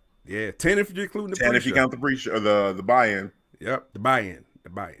 Yeah, 10 if you're including the 10 if you count the pre-show, the buy-in. Yep, the buy-in.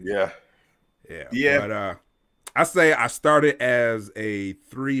 Yeah. But I say I started as a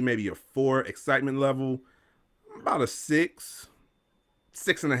 3, maybe a 4 excitement level, about a 6,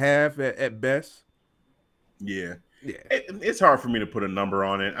 6.5 at best. Yeah. It's hard for me to put a number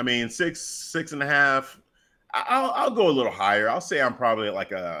on it. I mean, 6.5. I'll go a little higher. I'll say I'm probably at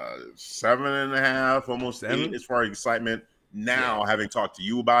like a 7.5, almost 8 as far as excitement. Now, having talked to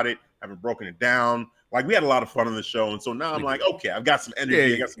you about it, having broken it down, Like, we had a lot of fun on the show, and so now I'm like, okay, I've got some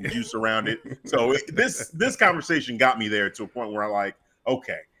energy, I got some juice around it. So this conversation got me there to a point where I'm like,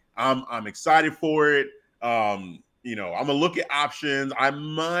 okay, I'm excited for it. You know, I'm gonna look at options. I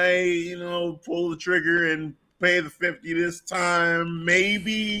might, you know, pull the trigger and pay the $50 this time,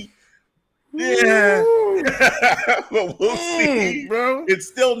 maybe. Yeah, but we'll see, bro. It's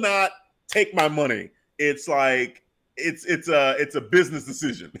still not take my money. It's like it's a business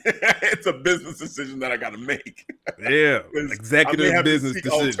decision. It's a business decision that I got to make. Yeah, executive business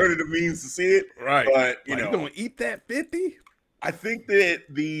decision. Alternative means to see it, right? But you know, you gonna eat that 50? I think that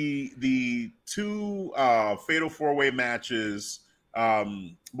the two fatal 4-way matches,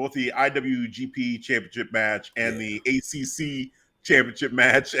 both the IWGP Championship match and the ACC Championship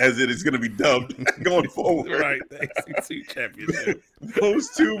match, as it is going to be dubbed going forward, right? The ACC Championship. Those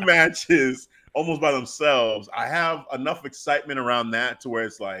two matches, almost by themselves, I have enough excitement around that to where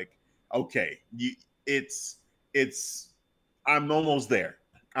it's like, okay, I'm almost there.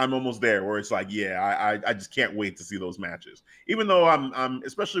 I'm almost there where it's like, yeah, I just can't wait to see those matches. Even though I'm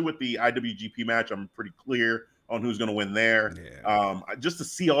especially with the IWGP match, I'm pretty clear on who's going to win there. Yeah. Just to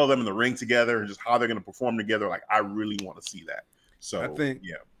see all of them in the ring together and just how they're going to perform together, like, I really want to see that. So I think,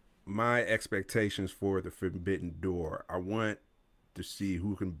 yeah, my expectations for the Forbidden Door, I want to see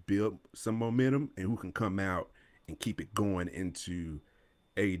who can build some momentum and who can come out and keep it going into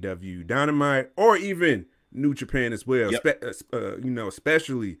AEW Dynamite or even New Japan as well. Yep. You know,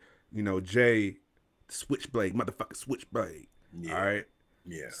 especially, you know, Jay Switchblade, motherfucking Switchblade. Yeah. All right.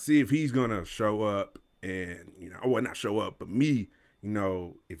 Yeah. See if he's gonna show up and, you know, well, not show up, but me, you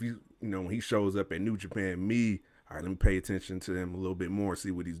know, if he, you know, when he shows up at New Japan, me, all right, let me pay attention to him a little bit more,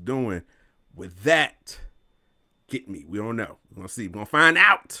 see what he's doing. With that, get me. We don't know. We're gonna see. We're gonna find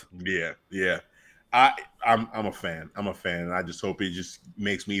out. Yeah, yeah. I'm a fan. I'm a fan. And I just hope it just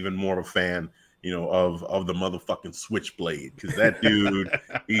makes me even more of a fan, you know, of the motherfucking Switchblade, because that dude,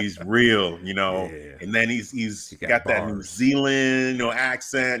 he's real, you know. Yeah. And then he's got that New Zealand, you know,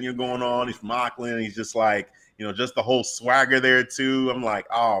 accent, you know, going on. He's from Auckland. He's just like, you know, just the whole swagger there too. I'm like,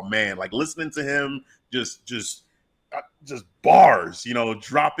 oh man, like listening to him, just bars, you know,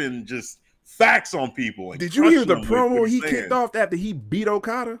 dropping just facts on people. Did you hear the promo he kicked off after he beat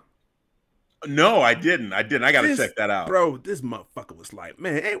Okada? No, I didn't. I gotta check that out. Bro, this motherfucker was like,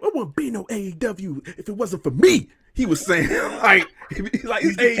 man, it wouldn't be no AEW if it wasn't for me. He was saying, like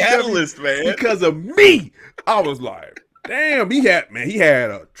he's the catalyst, man. Because of me. I was like, damn, he had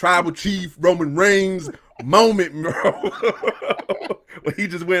a tribal chief Roman Reigns moment, bro. Where he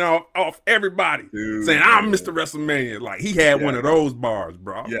just went off everybody, dude, saying, I'm Mr. WrestleMania. Like, he had one of those bars,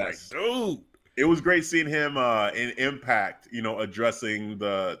 bro. Yes. Like, dude. It was great seeing him in Impact, you know, addressing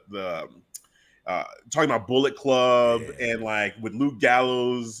the talking about Bullet Club and like with Luke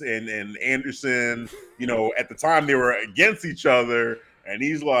Gallows and Anderson, you know, at the time they were against each other, and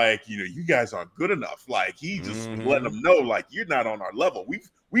he's like, you know, you guys aren't good enough. Like, he just letting them know, like, you're not on our level.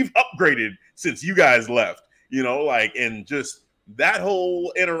 We've upgraded since you guys left, you know, like, and just that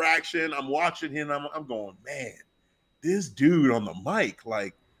whole interaction. I'm watching him. I'm going, man, this dude on the mic,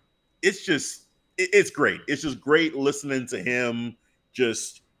 like, it's great. It's just great listening to him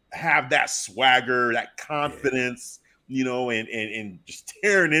just have that swagger, that confidence, you know, and just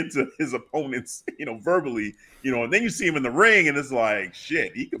tearing into his opponents, you know, verbally, you know, and then you see him in the ring and it's like,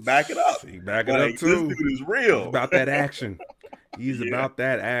 shit, he can back it up. He back it up too. This dude is real. He's about that action. He's about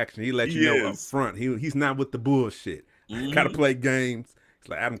that action. He let you know up front. He's not with the bullshit. Gotta play games. It's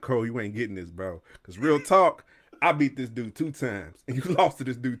like, Adam Cole, you ain't getting this, bro. Because real talk, I beat this dude 2 times and you lost to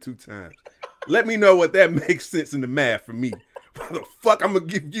this dude 2 times. Let me know what that makes sense in the math for me. Why the fuck I'm gonna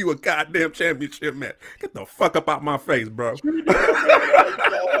give you a goddamn championship match? Get the fuck up out my face, bro.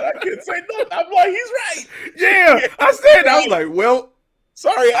 I can't say nothing. I'm like, he's right. Yeah, I said that. I was like, well,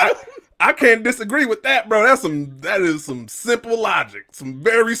 sorry, I can't disagree with that, bro. That is some simple logic, some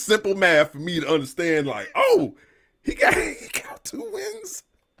very simple math for me to understand. Like, oh, he got 2 wins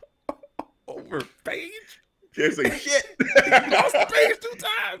over Paige. Can't say shit. He lost to Paige 2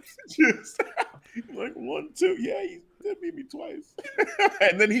 times. Just like 1, 2. Yeah, he beat me twice.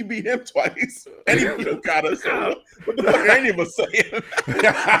 And then he beat him twice. And he beat Okada. So what the fuck are any of us saying?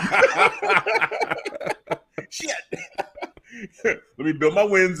 Shit. Let me build my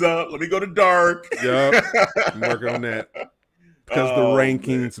wins up. Let me go to dark. Yep. I'm working on that. Because the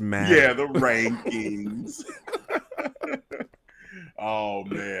rankings matter. Yeah, the rankings. Oh,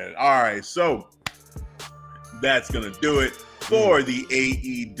 man. All right. So that's going to do it for the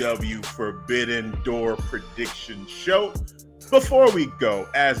AEW Forbidden Door prediction show. Before we go,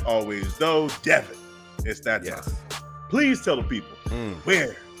 as always, though, Devin, it's that time. Please tell the people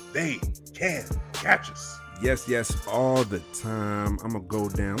where they can catch us? Yes, all the time. I'm going to go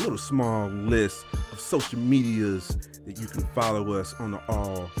down a little small list of social medias that you can follow us on the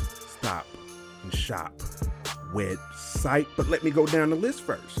All Stop and Shop website. But let me go down the list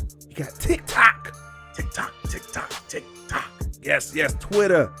first. You got TikTok. Yes,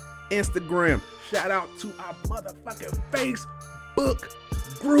 Twitter, Instagram. Shout out to our motherfucking Facebook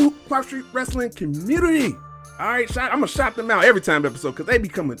group, Clark Street Wrestling Community. All right, I'm going to shout them out every time episode because they be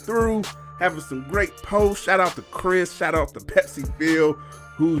coming through, having some great posts. Shout out to Chris, shout out to Pepsi Phil,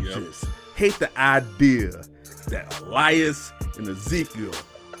 who just hate the idea that Elias and Ezekiel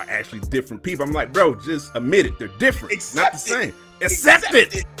are actually different people. I'm like, bro, just admit it. They're different. Not the same. Accept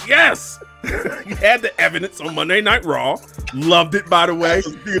it. Yes. You had the evidence on Monday Night Raw. Loved it, by the way.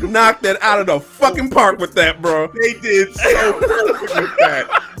 Knocked that out of the fucking park with that, bro. They did so perfect with that.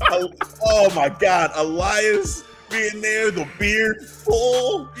 Oh my God. Elias being there, the beard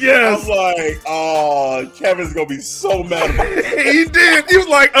full. Yes. I'm like, oh, Kevin's going to be so mad about it. He did. He was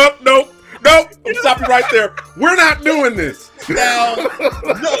like, oh, nope. I'm stopping right there. We're not doing this. Now,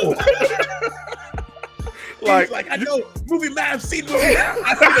 no. Like, I know, movie man, I've seen movie.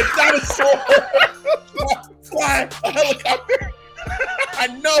 I see a dinosaur fly a helicopter. I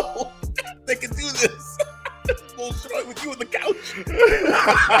know they can do this. Bullshit with you on the couch.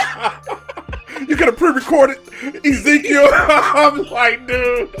 You could have pre-recorded Ezekiel. I'm like,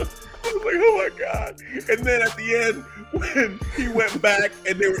 dude. I was like, oh my God. And then at the end, when he went back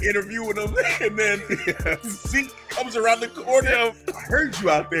and they were interviewing him, and then Zeke comes around the corner. I heard you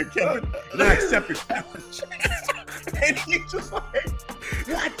out there, Kevin, and I accept your challenge. And he's just like,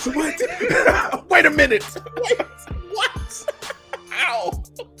 what? Wait a minute. Wait, what? Ow.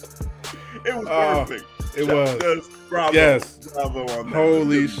 It was perfect. It was. Bravo. Yes. Bravo on that.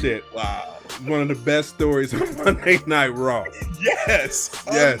 Holy shit. Wow. One of the best stories on Monday Night Raw. Yes.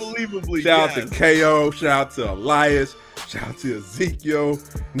 Unbelievably. Shout out to KO. Shout out to Elias. Shout out to Ezekiel.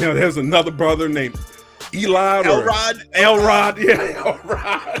 Now there's another brother named Elrod. Elrod. Yeah,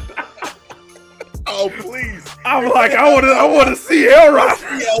 Elrod. Oh, please. I'm like, I want to see Elrod.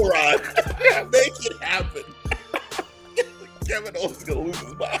 Elrod. Make it happen. Kevin Owens is going to lose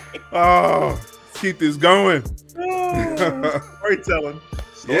his mind. Oh, let's keep this going. Storytelling.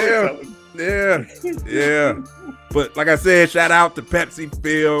 Yeah. But like I said, shout out to Pepsi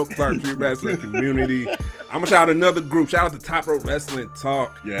Phil, Clark Street Wrestling Community. I'm gonna shout out another group. Shout out to Top Rope Wrestling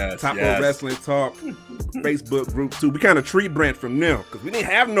Talk. Top Rope Wrestling Talk Facebook group too. We kind of tree branch from them because we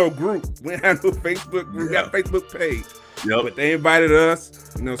didn't have no group. We didn't have no Facebook group. We got a Facebook page. But they invited us,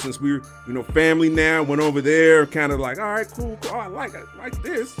 since we're, family now, went over there, kind of like, all right, cool. Oh, I like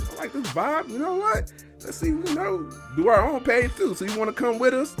this. I like this vibe. You know what? Let's see, do our own page too. So you want to come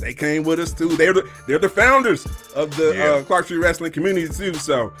with us? They came with us too. They're the founders of the Clark Street Wrestling community too.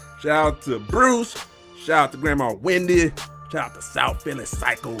 So shout out to Bruce. Shout out to Grandma Wendy. Shout out to South Philly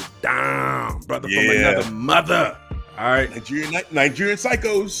Psycho Dom, brother from another mother. All right, Nigerian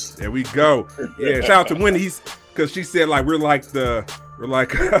psychos. There we go. Yeah, shout out to Wendy. Because she said we're like the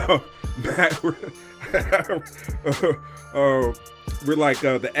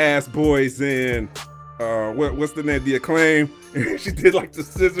ass boys in what's the name? The Acclaim. She did like the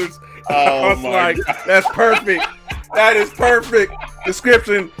scissors. I was like, God. That's perfect. That is perfect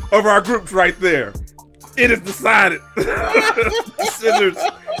description of our groups right there. It is decided. Scissors.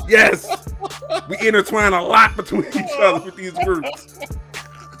 Yes. We intertwine a lot between each other with these groups.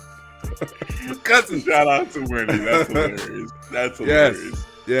 Cousins. Shout out to Wendy. That's hilarious. That's hilarious.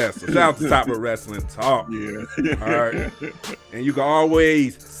 Yes. So shout out to Top of Wrestling Talk. Yeah. All right. And you can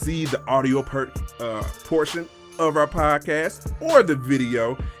always see the audio portion of our podcast or the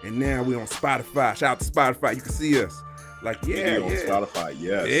video. And now we're on Spotify. Shout out to Spotify. You can see us. On Spotify,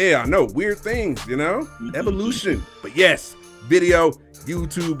 yes. Yeah, I know. Weird things, Evolution. But yes, video,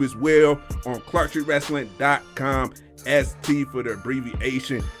 YouTube as well on ClarkStreetWrestling.com. ST for the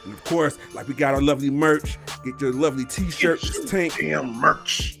abbreviation. And of course, we got our lovely merch. Get your lovely t-shirt. Damn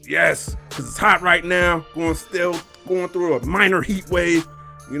merch. Yes, because it's hot right now. Going through a minor heat wave.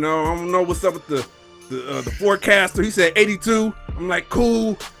 I don't know what's up with the forecaster. He said 82. I'm like,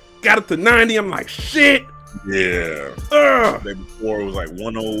 cool. Got up to 90. I'm like, shit. Yeah. The day before it was like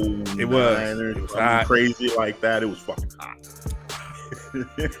 109. It was hot. Crazy like that. It was fucking hot.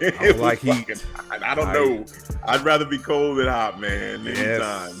 I like heat. I don't know. I'd rather be cold than hot, man.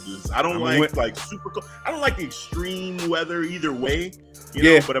 Anytime. I don't like super cold. I don't like the extreme weather either way.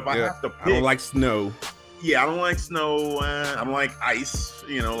 But if I have to pick, I don't like snow. Yeah, I don't like snow. I don't like ice.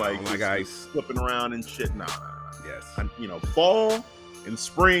 I don't like ice flipping around and shit. Nah. Yes. Fall and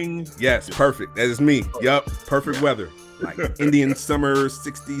spring. Yes, perfect. That is me. Yup. Perfect weather. Like Indian summer,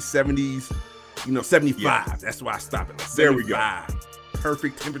 60s, 70s. 75. Yes. That's why I stop at like 75. There we go.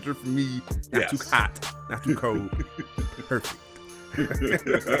 Perfect temperature for me. Not too hot, not too cold. Perfect.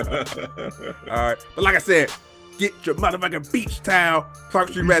 All right. But like I said, get your motherfucking beach towel. Clark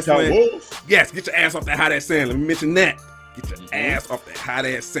Street Wrestling. Yes, get your ass off that hot ass sand. Let me mention that. Get your ass off that hot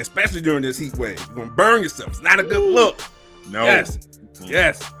ass sand, especially during this heat wave. You're gonna burn yourself. It's not a good look. No. Yes.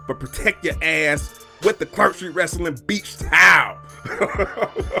 But protect your ass with the Clark Street Wrestling beach towel.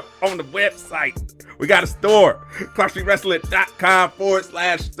 On the website. We got a store.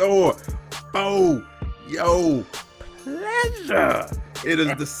 ClarkStreetWrestling.com/store. Oh, yo, pleasure. It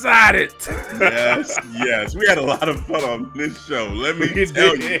is decided. Yes. We had a lot of fun on this show. Let me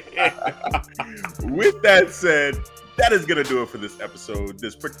tell you. With that said, that is going to do it for this episode.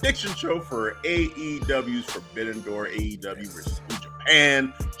 This prediction show for AEW's Forbidden Door, AEW versus New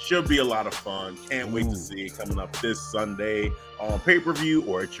Japan. Should be a lot of fun. Can't wait to see it coming up this Sunday on pay-per-view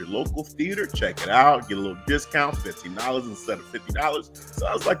or at your local theater. Check it out. Get a little discount, $15 instead of $50.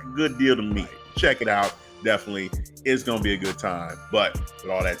 Sounds like a good deal to me. Check it out. Definitely. It's going to be a good time. But with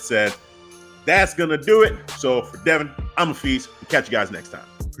all that said, that's going to do it. So for Devin, I'm Hafeez. We'll catch you guys next time.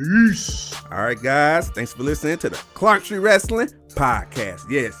 Peace. All right, guys. Thanks for listening to the Clark Street Wrestling Podcast.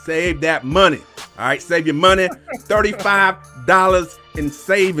 Yeah, save that money. All right, save your money. $35 in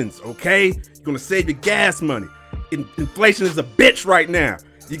savings, okay? You're going to save your gas money. Inflation is a bitch right now.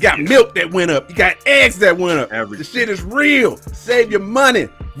 You got milk that went up. You got eggs that went up. The shit is real. Save your money.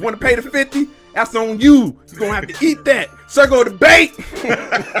 You want to pay the $50? That's on you. You're going to have to eat that. Circle of Debate.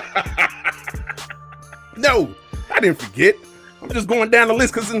 No, I didn't forget. I'm just going down the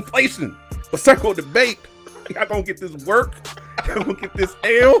list because it's inflation. But Circle of Debate, y'all gonna get this work. Y'all gonna get this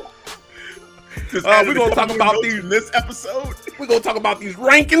L. We're gonna talk about these in this episode. We're gonna talk about these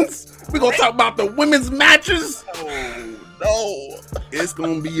rankings. We're gonna talk about the women's matches. Oh no. It's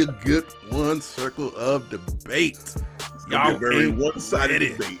gonna be a good one. Circle of Debate. Y'all very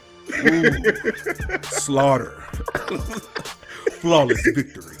one-sided debate. Slaughter. Flawless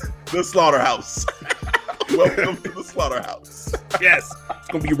victory. The Slaughterhouse. Welcome to the Slaughterhouse. Yes, it's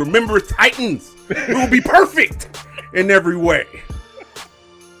gonna be Remember Titans. We will be perfect in every way.